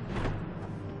at him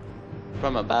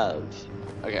from above.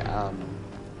 Okay.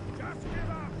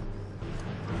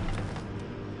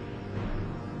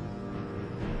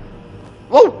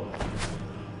 Whoa!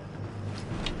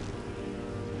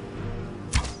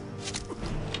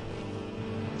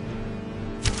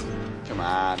 Come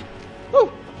on.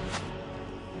 Woo!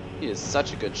 He is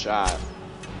such a good shot.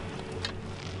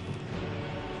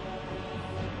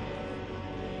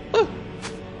 Woo!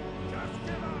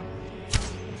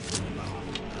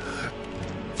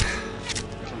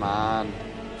 Come on.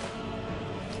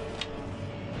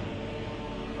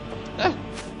 Ah.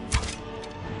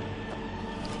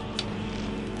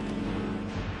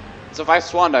 So if I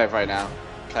swan dive right now,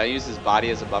 can I use his body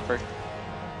as a buffer?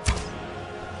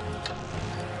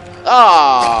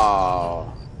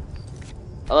 Oh!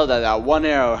 I love that. That one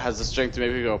arrow has the strength to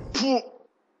make me go. Poof.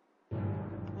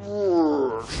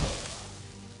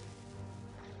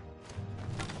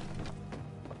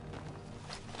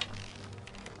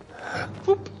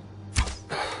 Boop.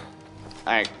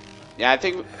 Alright. Yeah, I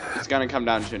think it's gonna come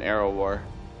down to an arrow war.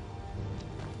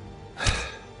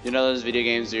 You know those video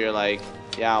games where you're like,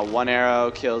 yeah, one arrow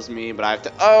kills me, but I have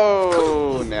to.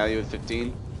 Oh! Nail you with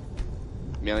 15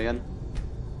 million.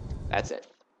 That's it.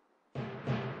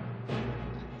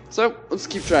 So, let's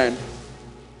keep trying.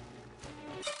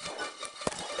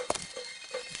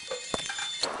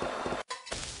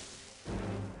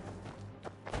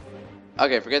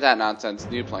 Okay, forget that nonsense.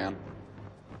 New plan.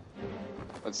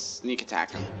 Let's sneak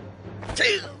attack him.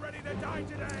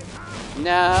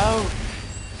 No!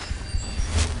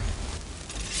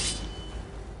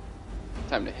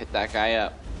 Time to hit that guy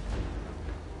up.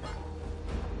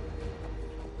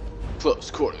 Close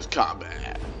quarters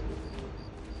combat.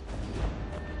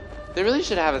 They really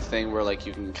should have a thing where like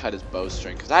you can cut his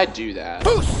bowstring, cause I do that.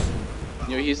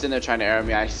 You know, he's in there trying to arrow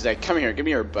me. He's like, "Come here, give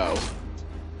me your bow."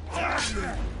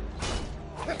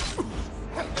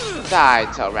 Die,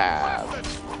 Telrab.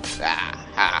 Ah,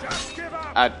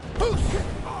 ha.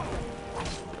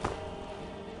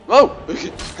 Whoa!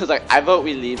 I was like, I vote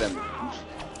we leave him.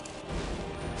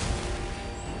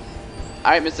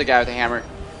 Alright, Mr. Guy with the hammer.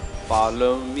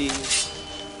 Follow me,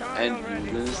 and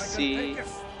you will see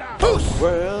a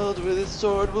world where the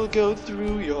sword will go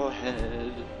through your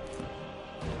head.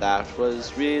 That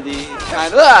was really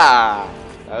kind of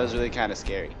that was really kind of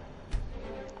scary.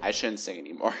 I shouldn't sing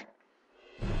anymore.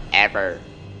 Ever.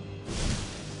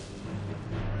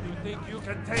 You think you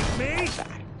can take me?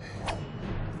 Die.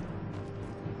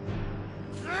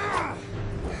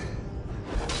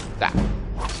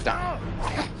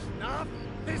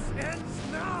 This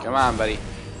ends now. Come on, buddy.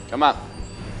 Come on.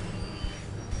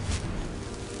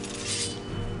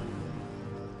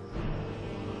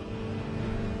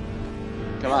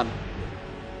 Come on.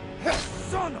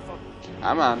 Son of a...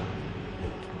 Come on.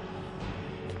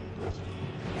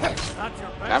 That's your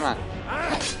best. Come on.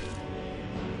 Huh?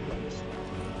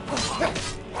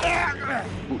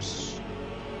 Boost.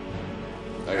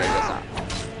 Okay, that's not.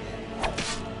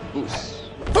 Boost.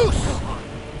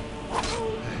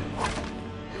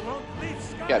 You won't leave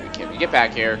Skyrim. You gotta be kidding me. Get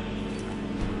back here.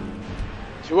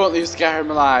 You won't leave Skyrim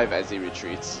alive as he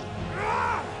retreats.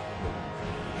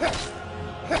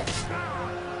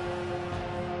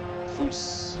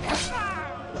 Foos.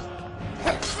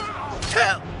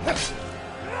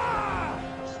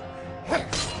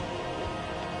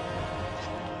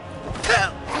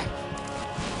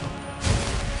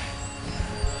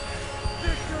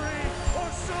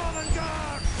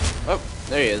 Oh,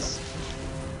 there he is.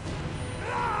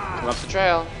 Come up the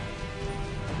trail.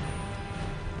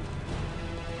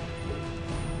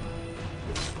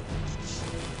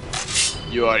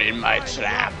 You are in my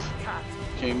trap.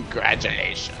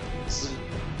 Congratulations.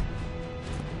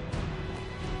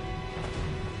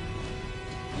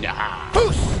 Nah.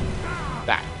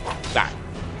 Back. Back.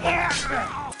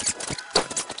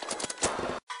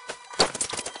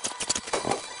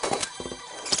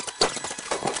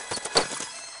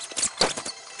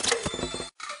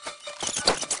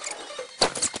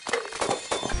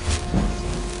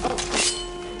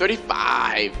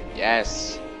 35!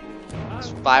 Yes!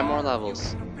 Just 5 more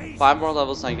levels. 5 more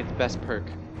levels and I get the best perk.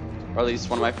 Or at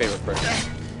least one of my favorite perks.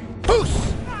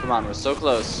 Come on, we're so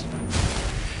close.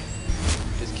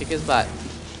 Just kick his butt.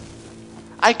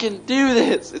 I can do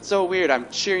this! It's so weird, I'm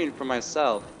cheering for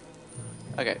myself.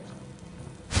 Okay.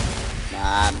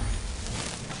 Man.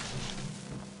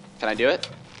 Can I do it?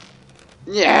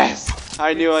 Yes!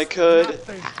 I knew I could.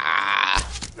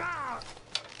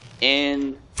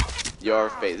 In your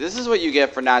face. This is what you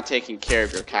get for not taking care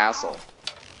of your castle.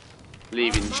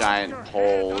 Leaving giant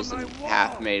holes and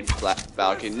half-made flat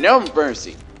balcony. No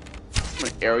mercy! I'm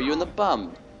gonna arrow you in the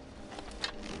bum.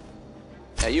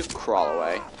 Now you crawl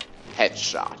away.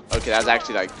 Headshot. Okay, that's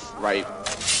actually like right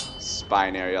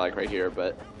spine area, like right here,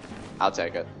 but I'll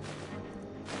take it.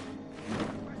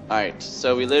 Alright,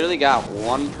 so we literally got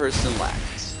one person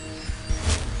left.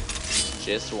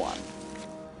 Just one.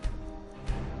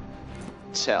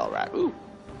 Telrab. Ooh.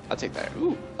 I'll take that.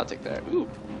 Ooh. I'll take that. Ooh.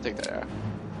 I'll take that.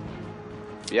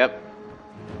 Yep.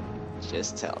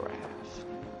 Just Telrab.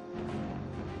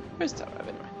 Where's Telrab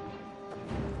anyway?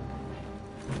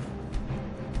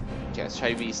 Okay, let's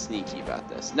try to be sneaky about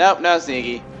this. Nope, not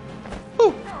sneaky.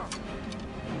 Woo.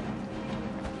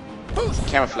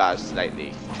 Camouflage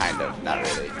slightly, kind of, not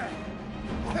really.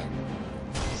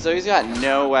 So he's got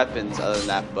no weapons other than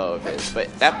that bow of his, but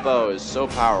that bow is so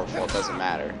powerful it doesn't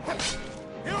matter.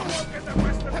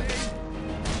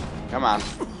 Come on.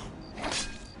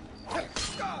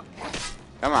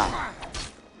 Come on.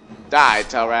 Die,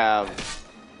 Telrab.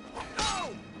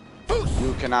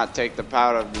 You cannot take the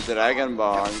power of the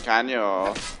Dragonborn, can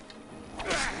you?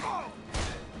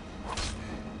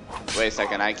 Wait a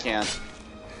second, I can't.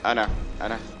 Oh no, oh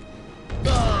no.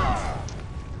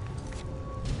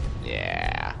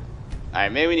 Yeah.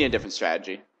 Alright, maybe we need a different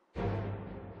strategy.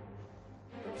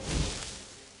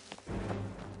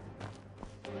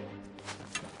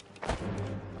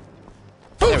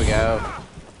 There we go.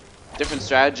 Different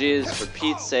strategies, for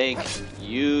Pete's sake,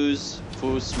 use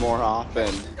Foos more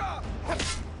often.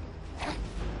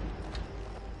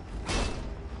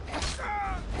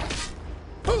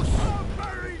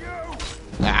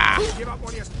 Ah.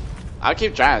 I'll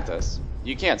keep trying at this.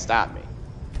 You can't stop me.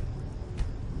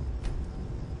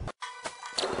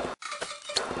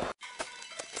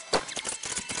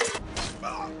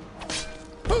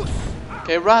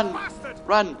 Okay, run!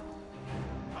 Run!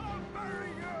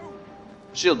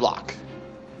 Shield block.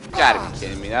 Gotta be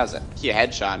kidding me. That was a... He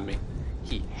headshot me.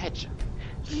 He headshot.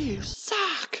 You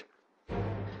suck!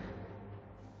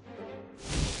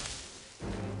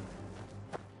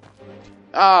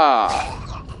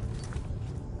 Ah.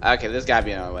 Okay, there's gotta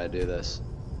be another way to do this.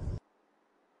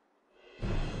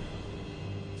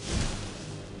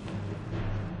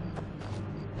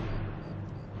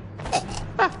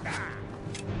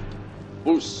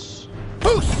 Boos.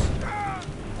 Boost!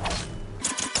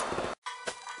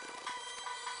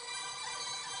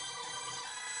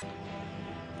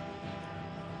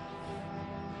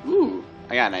 Ooh,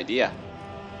 I got an idea.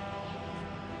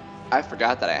 I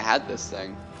forgot that I had this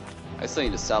thing. I still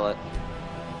need to sell it.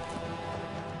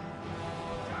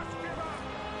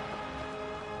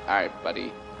 Alright,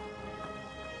 buddy.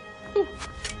 Ooh.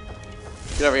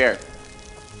 Get over here.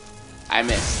 I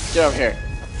missed. Get over here.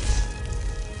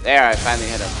 There, I finally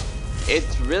hit him.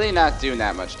 It's really not doing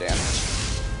that much damage.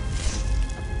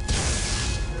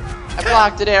 I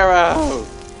blocked an arrow!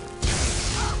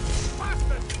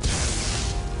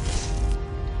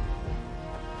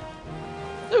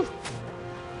 Ooh.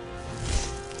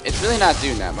 It's really not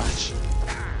doing that much.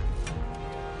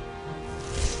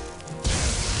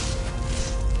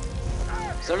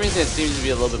 For some reason it seems to be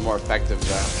a little bit more effective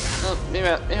though. Well, maybe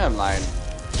I'm lying.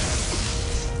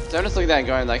 So I'm just looking at it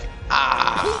going like,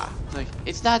 ah! Like,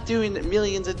 it's not doing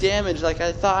millions of damage like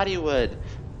I thought he would.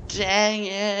 Dang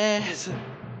it!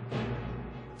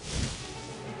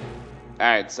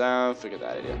 Alright, so forget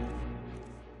that idea.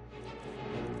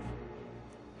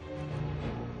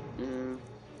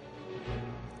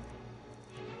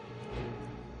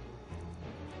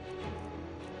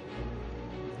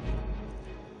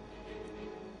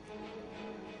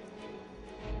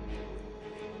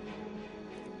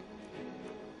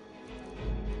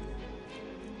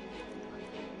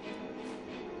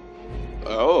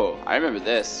 Oh, I remember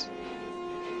this.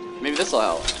 Maybe this will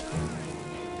help.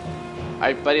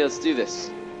 Alright, buddy, let's do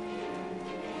this.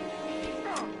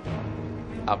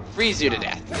 I'll freeze you to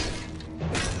death.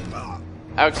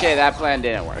 Okay, that plan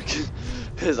didn't work.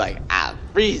 It's like, I'll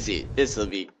freeze you. This will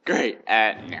be great.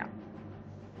 No.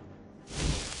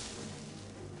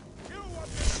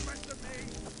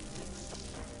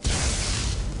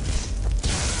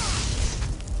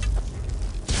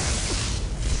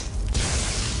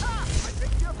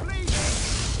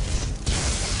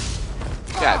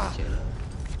 God,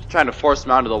 trying to force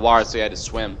him onto the water so he had to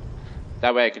swim.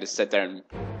 That way I could just sit there and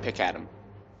pick at him.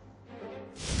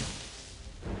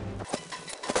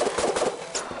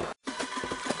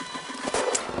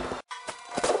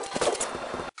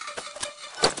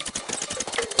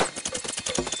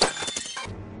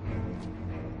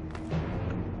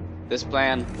 This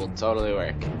plan will totally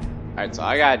work. Alright, so all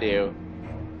I gotta do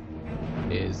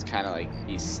is kind of like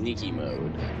be sneaky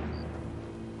mode.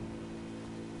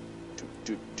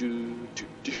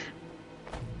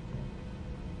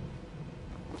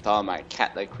 With all my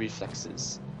cat-like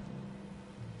reflexes,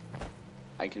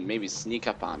 I can maybe sneak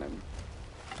up on him.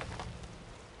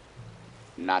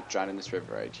 Not drown in this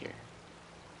river right here.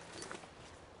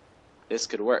 This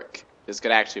could work. This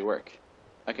could actually work.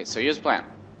 Okay, so here's the plan.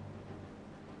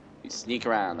 You sneak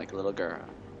around like a little girl.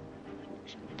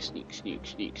 Sneak, sneak,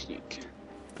 sneak, sneak.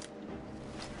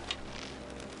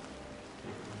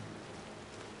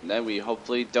 And then we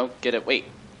hopefully don't get it. Wait.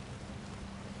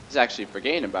 He's actually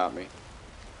forgetting about me.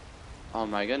 Oh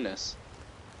my goodness.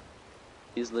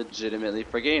 He's legitimately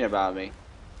forgetting about me.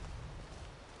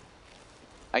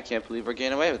 I can't believe we're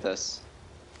getting away with this.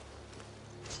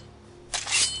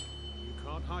 You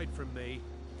can't hide from me.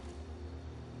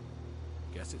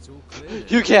 Guess it's all clear.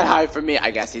 You can't hide from me. I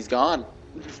guess he's gone.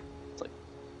 It's like,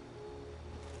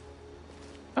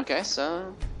 okay,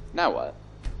 so now what?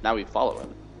 Now we follow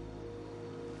him.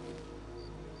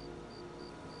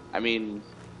 I mean,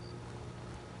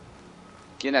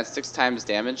 getting that 6 times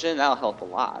damage in, that'll help a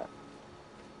lot.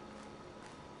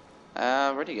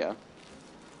 Where'd he go?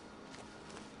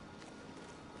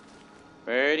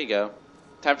 Where'd he go?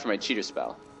 Time for my cheater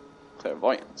spell.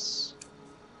 Clairvoyance.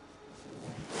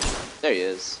 There he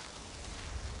is.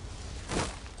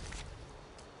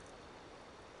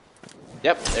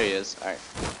 Yep, there he is. Alright.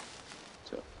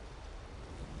 So.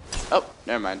 Oh,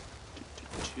 never mind.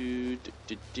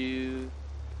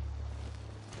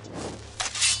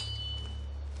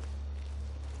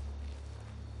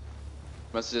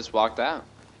 Must have just walked out.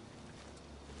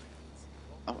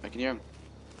 Oh, I can hear him.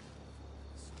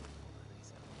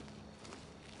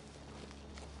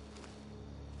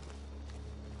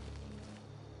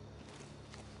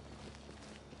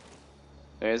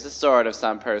 There's the sword of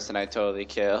some person I totally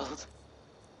killed.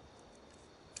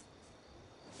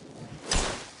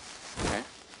 Okay.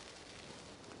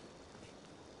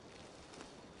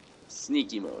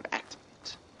 Sneaky mode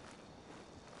activate.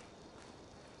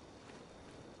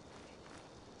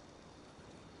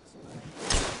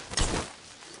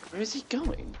 is he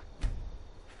going?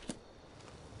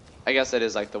 I guess that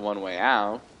is like the one way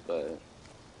out, but...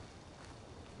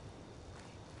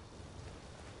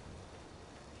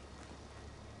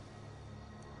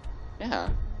 Yeah,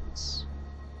 it's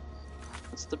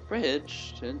the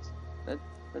bridge, and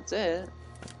that's it.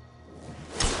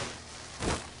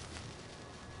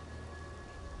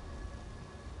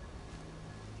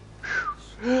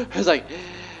 It's like,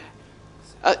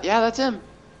 yeah, that's him.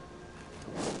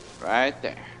 Right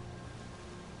there.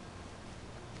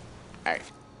 Alright.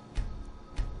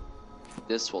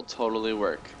 This will totally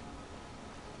work.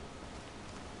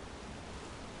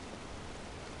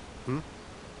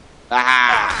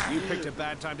 Aha! You picked a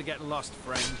bad time to get lost,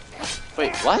 friend.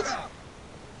 Wait, what?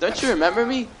 Don't you remember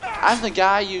me? I'm the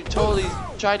guy you totally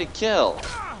tried to kill.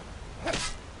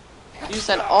 You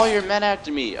sent all your men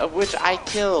after me, of which I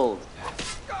killed.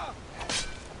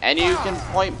 And you can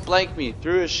point blank me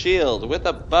through a shield with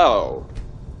a bow.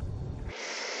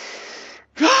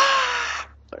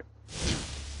 Sorry.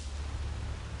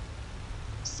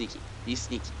 Sneaky. Be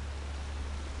sneaky.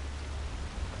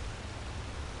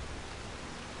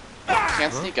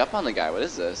 Can't sneak up on the guy. What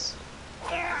is this?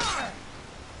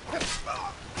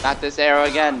 Not this arrow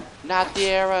again. Not the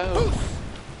arrow.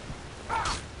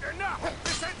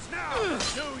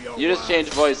 You just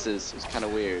changed voices. It's kind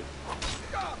of weird.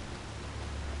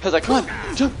 I was like, come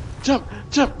on, jump, jump,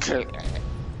 jump.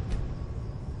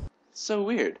 So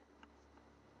weird.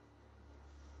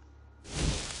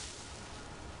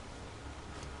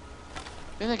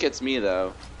 I think it's me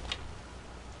though.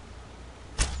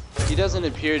 He doesn't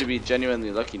appear to be genuinely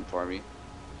looking for me.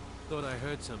 Thought I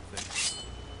heard something.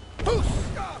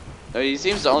 No, he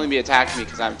seems to only be attacking me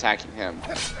because I'm attacking him.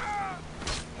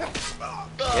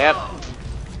 Yep.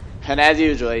 And as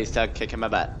usual, he's still kicking my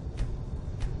butt.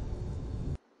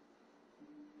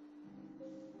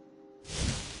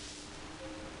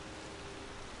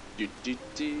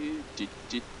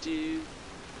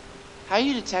 How do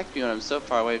you detect me when I'm so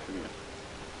far away from you? Lay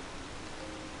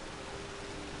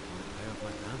off my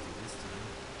bounty this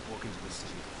time. Walk into the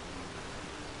city.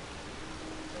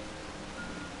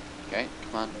 Okay,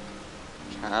 come on.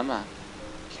 Come on.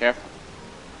 Careful.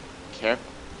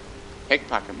 Careful.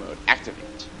 Pickpocket mode,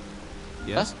 activate.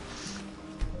 Yes? Huh?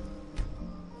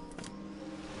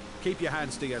 Keep your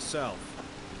hands to yourself.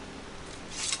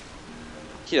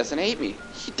 He doesn't hate me.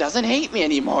 He doesn't hate me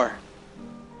anymore.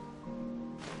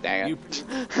 Dang it.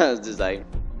 I was just like,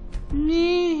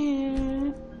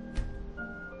 me.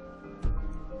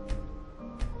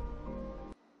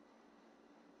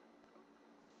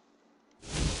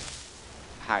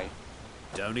 Hi.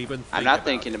 Don't even think I'm not about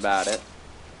thinking it. about it.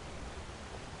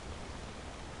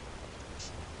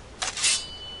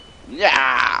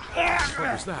 Yeah.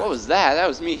 What was that? What was that? That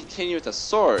was me hitting you with a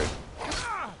sword.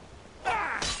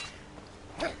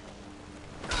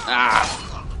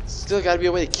 Ah. Still gotta be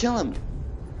a way to kill him.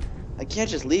 I can't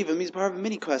just leave him. He's part of a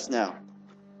mini quest now.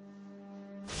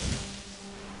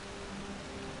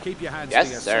 Keep your hands Yes,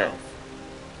 to sir. yourself.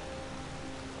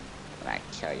 When I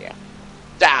kill you,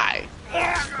 die.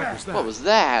 What was that? What was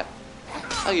that?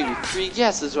 I'll give you 3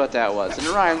 guesses what that was, and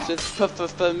it rhymes with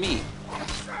f-f-f-me.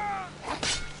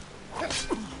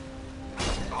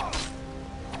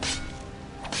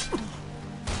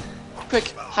 Quick,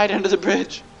 hide under the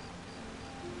bridge.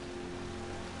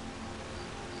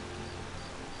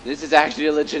 This is actually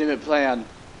a legitimate plan.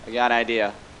 I got an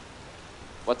idea.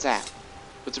 What's that?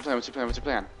 What's your plan? What's your plan? What's your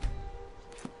plan?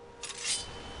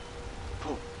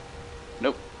 Oh.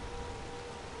 Nope.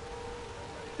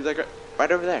 He's like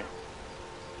right over there.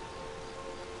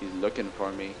 He's looking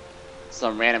for me.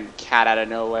 Some random cat out of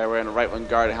nowhere wearing a right one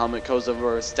guard helmet goes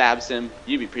over and stabs him.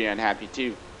 You'd be pretty unhappy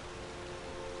too.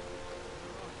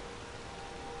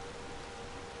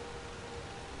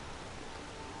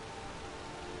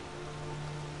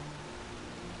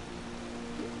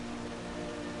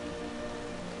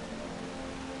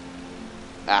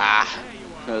 Ah,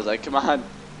 I was like, come on,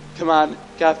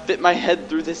 gotta fit my head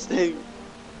through this thing.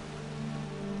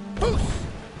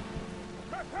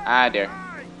 Ah, dear.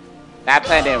 That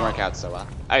plan didn't work out so well.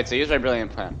 Alright, so here's my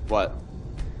brilliant plan. What?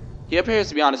 He appears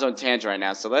to be on his own tangent right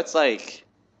now, so let's, like,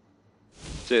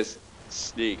 just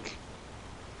sneak.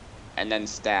 And then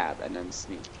stab, and then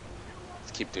sneak.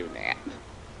 Let's keep doing that.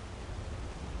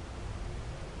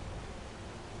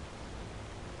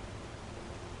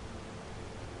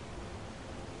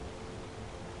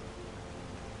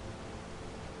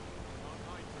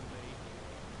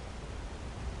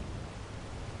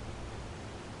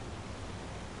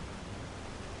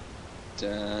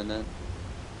 Dun dun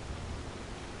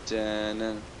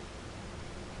dun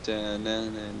dun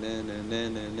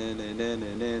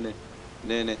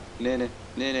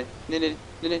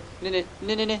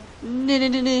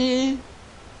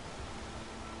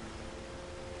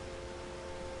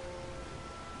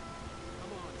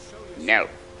No,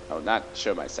 I will not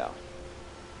show myself.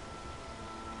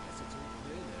 Guess it's all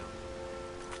clear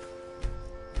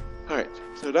now. Alright,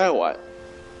 so now what?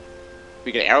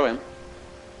 We can arrow him.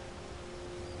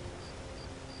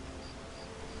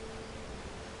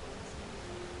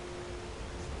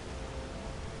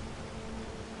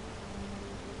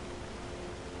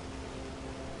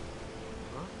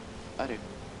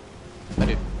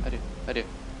 I do.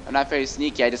 I'm not very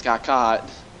sneaky, I just got caught.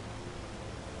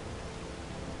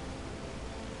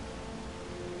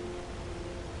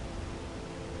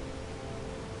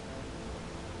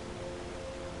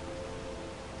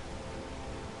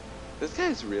 This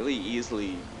guy's really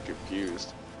easily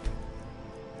confused.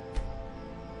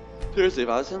 Seriously, if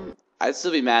I was him, I'd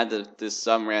still be mad that this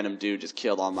some random dude just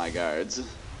killed all my guards.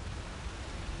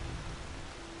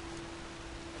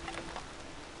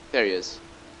 There he is.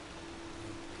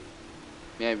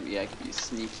 Maybe I could be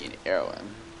sneaky and arrow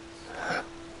him.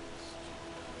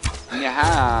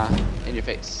 Yaha! In your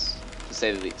face, to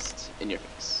say the least. In your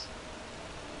face.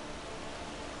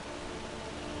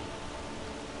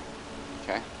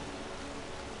 Okay.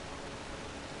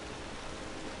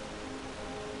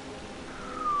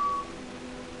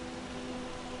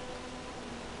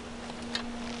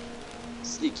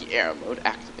 Sneaky arrow mode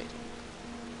activated.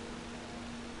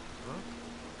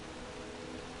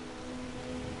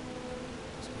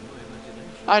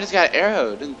 Oh, I just got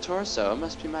arrowed in the torso. It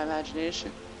must be my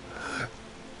imagination.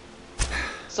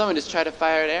 Someone just tried to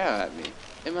fire an arrow at me.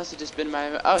 It must have just been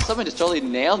my... Oh, someone just totally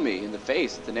nailed me in the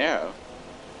face with an arrow.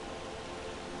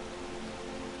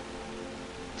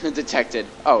 Detected.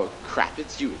 Oh, crap,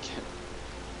 it's you again.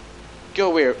 Go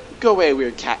away,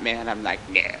 weird cat man. I'm like,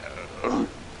 no.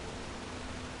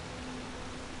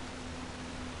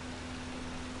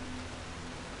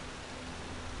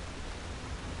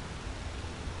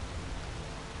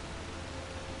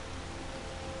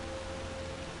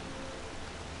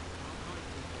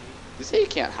 You say you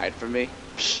can't hide from me?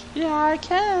 Yeah, I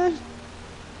can.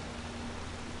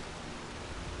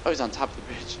 Oh, he's on top of the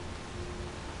bridge.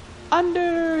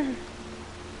 Under.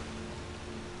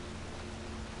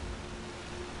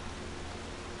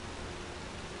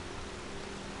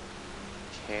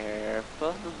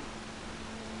 Careful.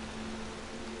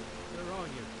 Where are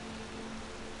you?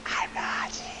 I'm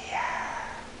not here.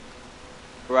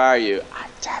 Where are you? I'm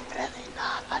definitely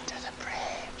not under the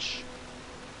bridge.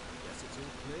 Guess it's all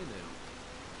clear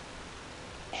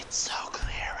now. It's so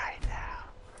clear right now.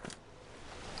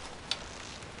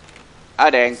 Oh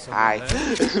dang, hi.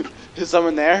 Is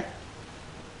someone there?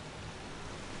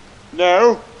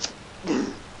 No.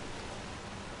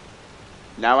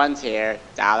 No one's here.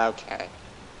 It's all okay.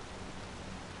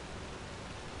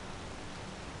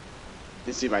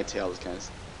 You see my tail is kind of...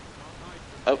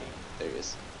 Oh, there he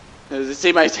is. You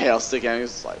see my tail sticking out,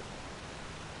 it's like...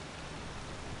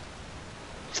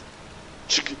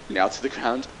 Now to the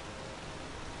ground.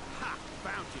 Ha!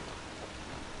 Found you.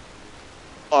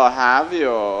 Oh, have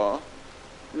you?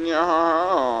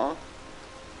 No.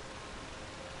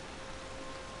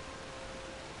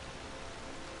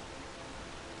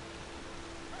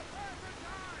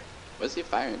 What's he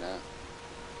firing at?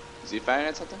 Is he firing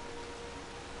at something?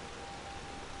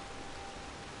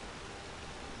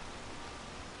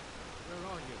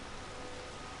 Where are you?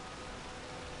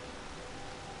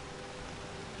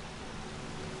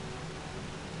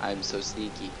 I'm so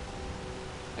sneaky.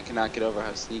 I cannot get over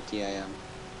how sneaky I am.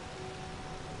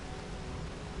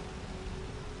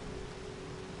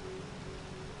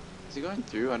 Is he going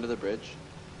through under the bridge?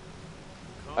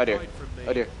 Can't Oh dear. hide from me.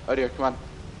 Oh dear. Oh dear. Come on.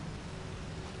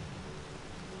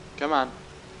 Come on.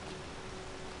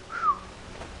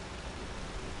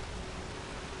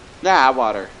 Nah,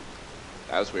 water.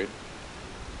 That was weird.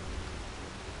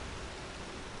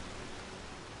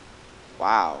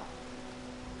 Wow.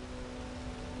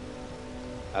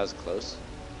 That was close.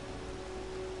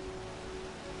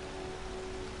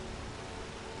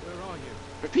 Where are you?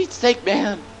 For Pete's sake,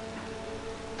 man!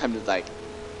 I'm just like,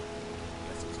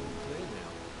 Guess it's all clear now.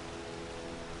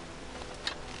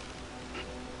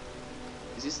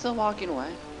 is he still walking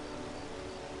away?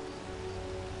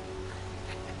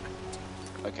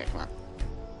 Okay, come on.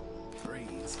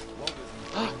 Freeze. What was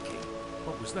he thinking?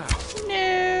 What was that?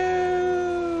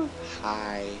 No!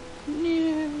 Hi.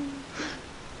 No.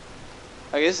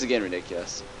 Okay, this is getting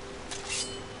ridiculous.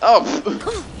 Oh!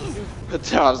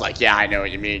 I was like, yeah, I know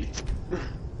what you mean.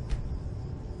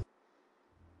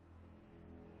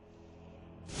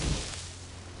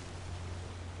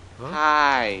 Huh?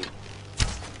 Hi.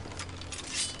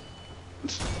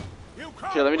 You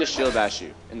Here, let me just shield bash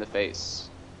you in the face.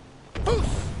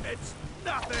 It's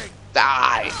nothing.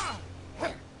 Die!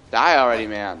 Die already,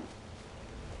 man.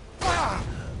 I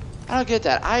don't get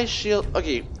that. I shield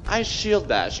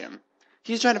bash him.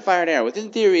 He's trying to fire an arrow.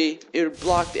 Within theory, it would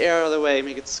block the arrow out of the way,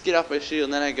 make it skid off my shield,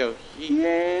 and then I go,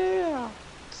 yeah!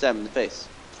 Stab him in the face.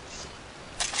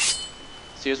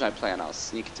 So here's my plan. I'll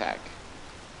sneak attack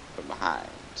from behind.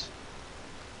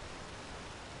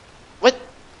 What?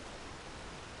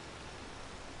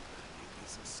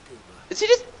 Is he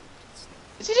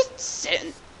just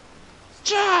sitting?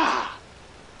 Ja!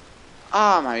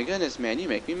 Oh my goodness, man, you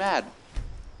make me mad.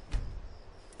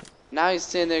 Now he's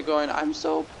sitting there going, I'm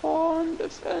so poor and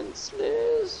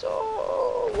defenseless.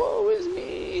 Oh, woe is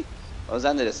me. Oh, is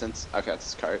that in the distance? Okay, that's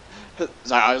his cart.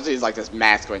 Sorry, I was he's like this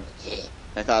mask going, yeah.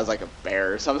 I thought it was like a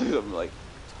bear or something. I'm like,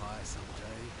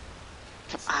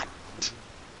 come on.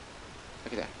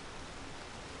 Look at that.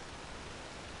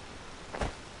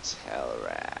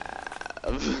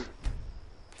 Telrav.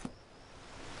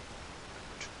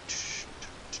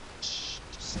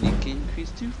 Sneak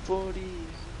increase to 40.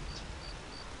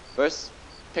 First,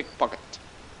 pickpocket.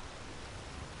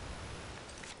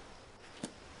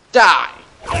 Die!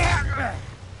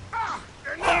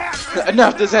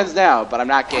 Enough, this ends now, but I'm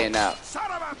not getting out.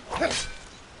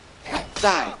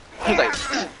 Die! He's like,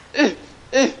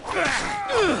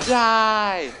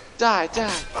 die! Die,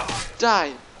 die!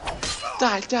 Die!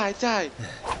 Die, die, die!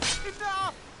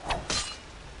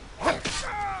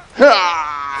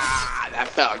 Ah, that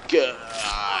felt good!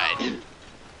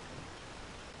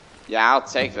 Yeah, I'll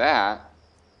take that.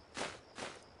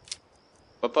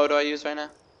 What bow do I use right now?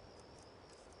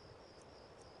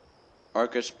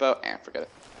 Orcish bow? Forget it.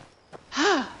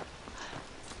 Ha!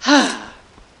 Ha!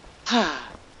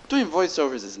 Ha! Doing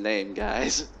voiceovers is lame,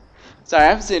 guys. Sorry,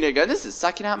 I'm sitting here going, this is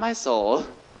sucking out my soul.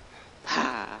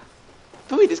 Ha!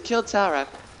 But we just killed Telrav.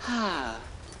 Ha!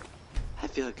 I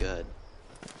feel good.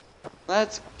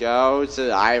 Let's go to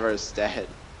Ivarstead.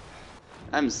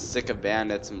 I'm sick of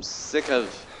bandits. I'm sick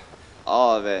of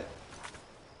all of it.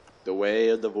 The way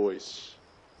of the voice.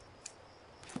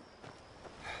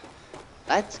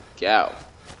 Let's go.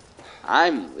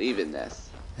 I'm leaving this.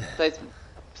 This place is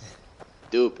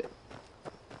stupid.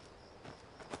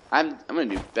 I'm gonna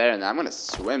do better than that. I'm gonna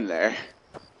swim there.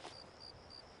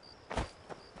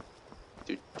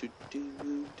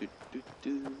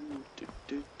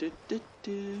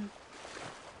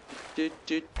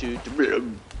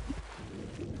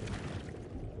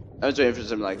 I was waiting for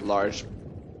some like large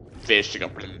fish to go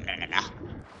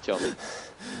kill me.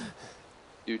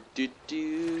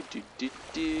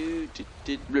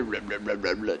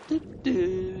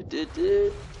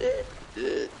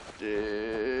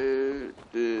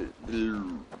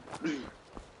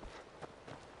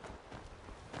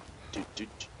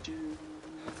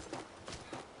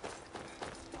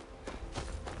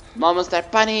 I'm almost there,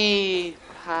 bunny.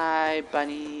 Hi,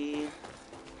 bunny.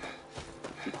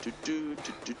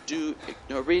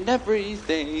 Ignoring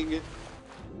everything.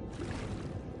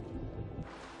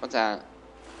 What's that?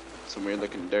 Some weird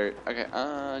looking dirt. Okay,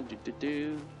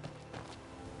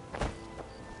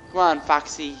 Come on,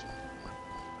 Foxy.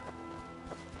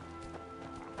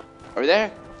 Are we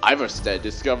there? Ivarstead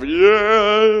discovered.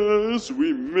 Yes,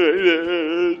 we made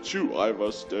it to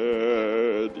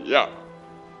Ivarstead. Yeah.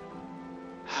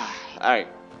 Alright.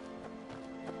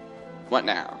 What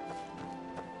now?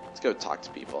 Let's go talk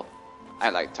to people. I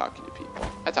like talking to people.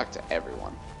 I talk to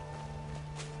everyone.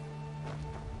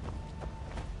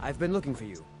 I've been looking for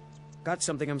you. Got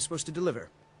something I'm supposed to deliver.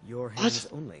 Your hands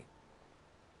only.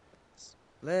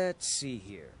 Let's see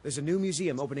here. There's a new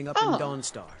museum opening up in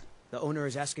Dawnstar. The owner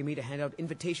is asking me to hand out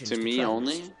invitations to me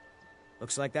travelers. Only?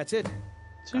 Looks like that's it.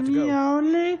 To me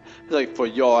only? Like, for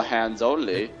your hands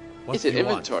only? It's an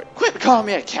inventory. Quit calling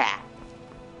me a cat!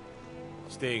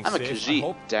 Staying I'm a safe,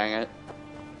 Khajiit, dang it.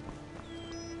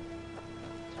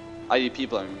 All you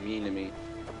people are mean to me.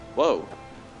 Whoa.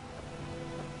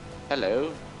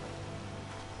 Hello.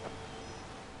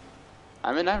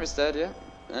 I'm in Ivarstead, yeah.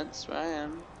 That's where I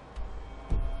am.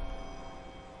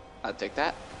 I'll take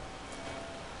that.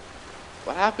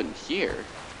 What happened here?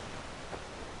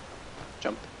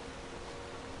 Jump.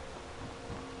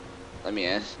 Let me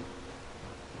in.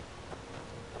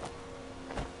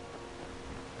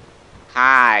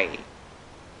 Hi.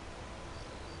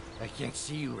 I can't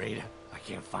see you, Rada. I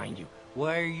can't find you.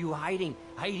 Why are you hiding?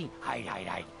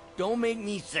 Hide. Don't make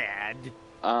me sad.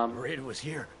 Rada was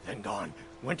here, then gone.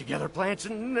 Went to gather plants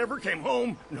and never came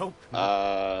home. Nope.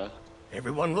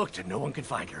 Everyone looked and no one could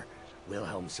find her.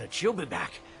 Wilhelm said she'll be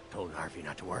back. Told Harvey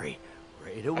not to worry.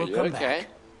 Rada will come back.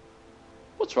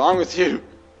 What's wrong with you?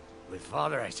 With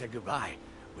Father, I said goodbye.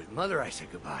 With Mother I say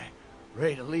goodbye.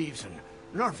 Rada leaves and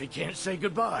Narvi can't say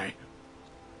goodbye.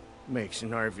 Makes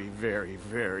Narvi very,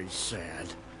 very sad.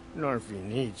 Narvi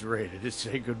needs Rada to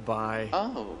say goodbye.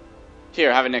 Oh.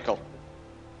 Here, have a nickel.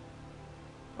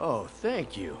 Oh,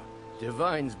 thank you.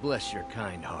 Divines bless your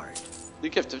kind heart. The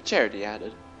gift of charity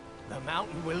added. The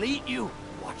mountain will eat you.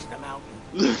 Watch the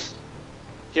mountain.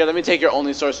 Here, let me take your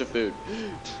only source of food.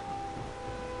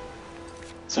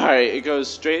 Sorry, it goes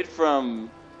straight from,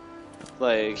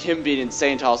 like, him being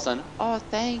insane to all of a sudden, oh,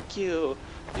 thank you.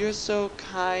 You're so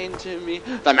kind to me.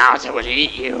 The mountain would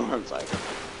eat you. I'm like,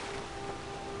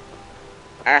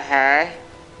 I'm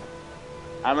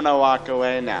gonna walk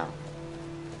away now.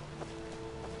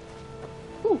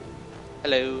 Ooh.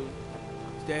 Hello.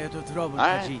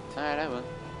 Alright, I will.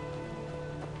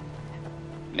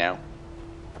 No.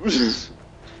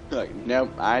 Like,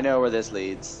 nope, I know where this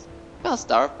leads.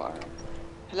 Felstar Farm.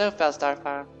 Hello, Felstar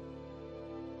Farm.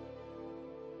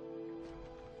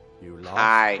 You lost?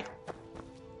 Hi.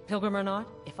 Pilgrim or not,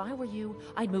 if I were you,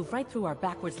 I'd move right through our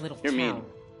backwards little You're town. mean.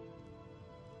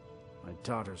 My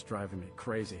daughter's driving me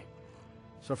crazy.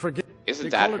 So forget. Isn't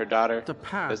that her daughter? The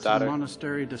path His to the daughter?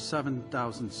 monastery to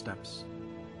 7,000 steps.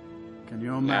 Can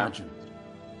you imagine?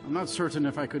 I'm not certain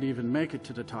if I could even make it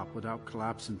to the top without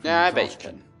collapsing from Yeah, I bet you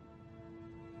exhaustion.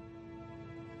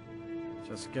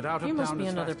 Just get out of You town must be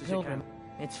as another fast as you pilgrim.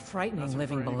 can. It's frightening Doesn't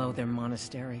living frighten below me. their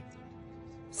monastery.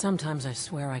 Sometimes I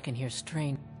swear I can hear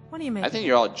strain. What do you make? I of think it?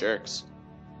 you're all jerks.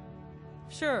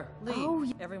 Sure, leave. Oh,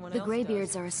 Everyone the else Greybeards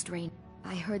does. are a strain.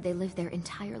 I heard they live their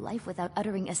entire life without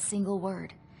uttering a single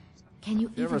word. Can you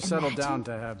You even ever settle imagine? down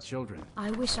to have children?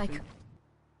 I wish I could.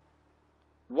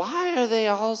 Why are they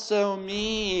all so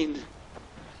mean?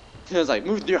 He was like,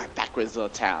 move through our backwards little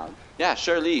town. Yeah,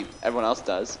 sure, leave. Everyone else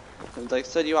does. I was like,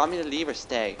 so do you want me to leave or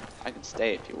stay? I can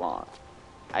stay if you want.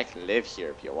 I can live here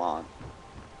if you want.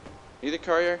 Are you the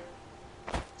courier?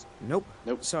 Nope.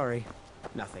 Nope. Sorry.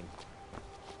 Nothing.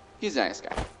 He's a nice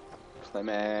guy.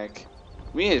 Klimek.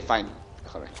 We need to find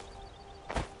Klimek.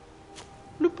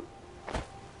 Bloop.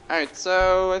 Alright,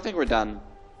 so I think we're done.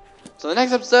 So the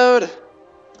next episode...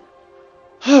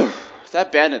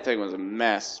 that bandit thing was a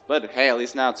mess. But hey, at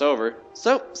least now it's over.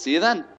 So, see you then.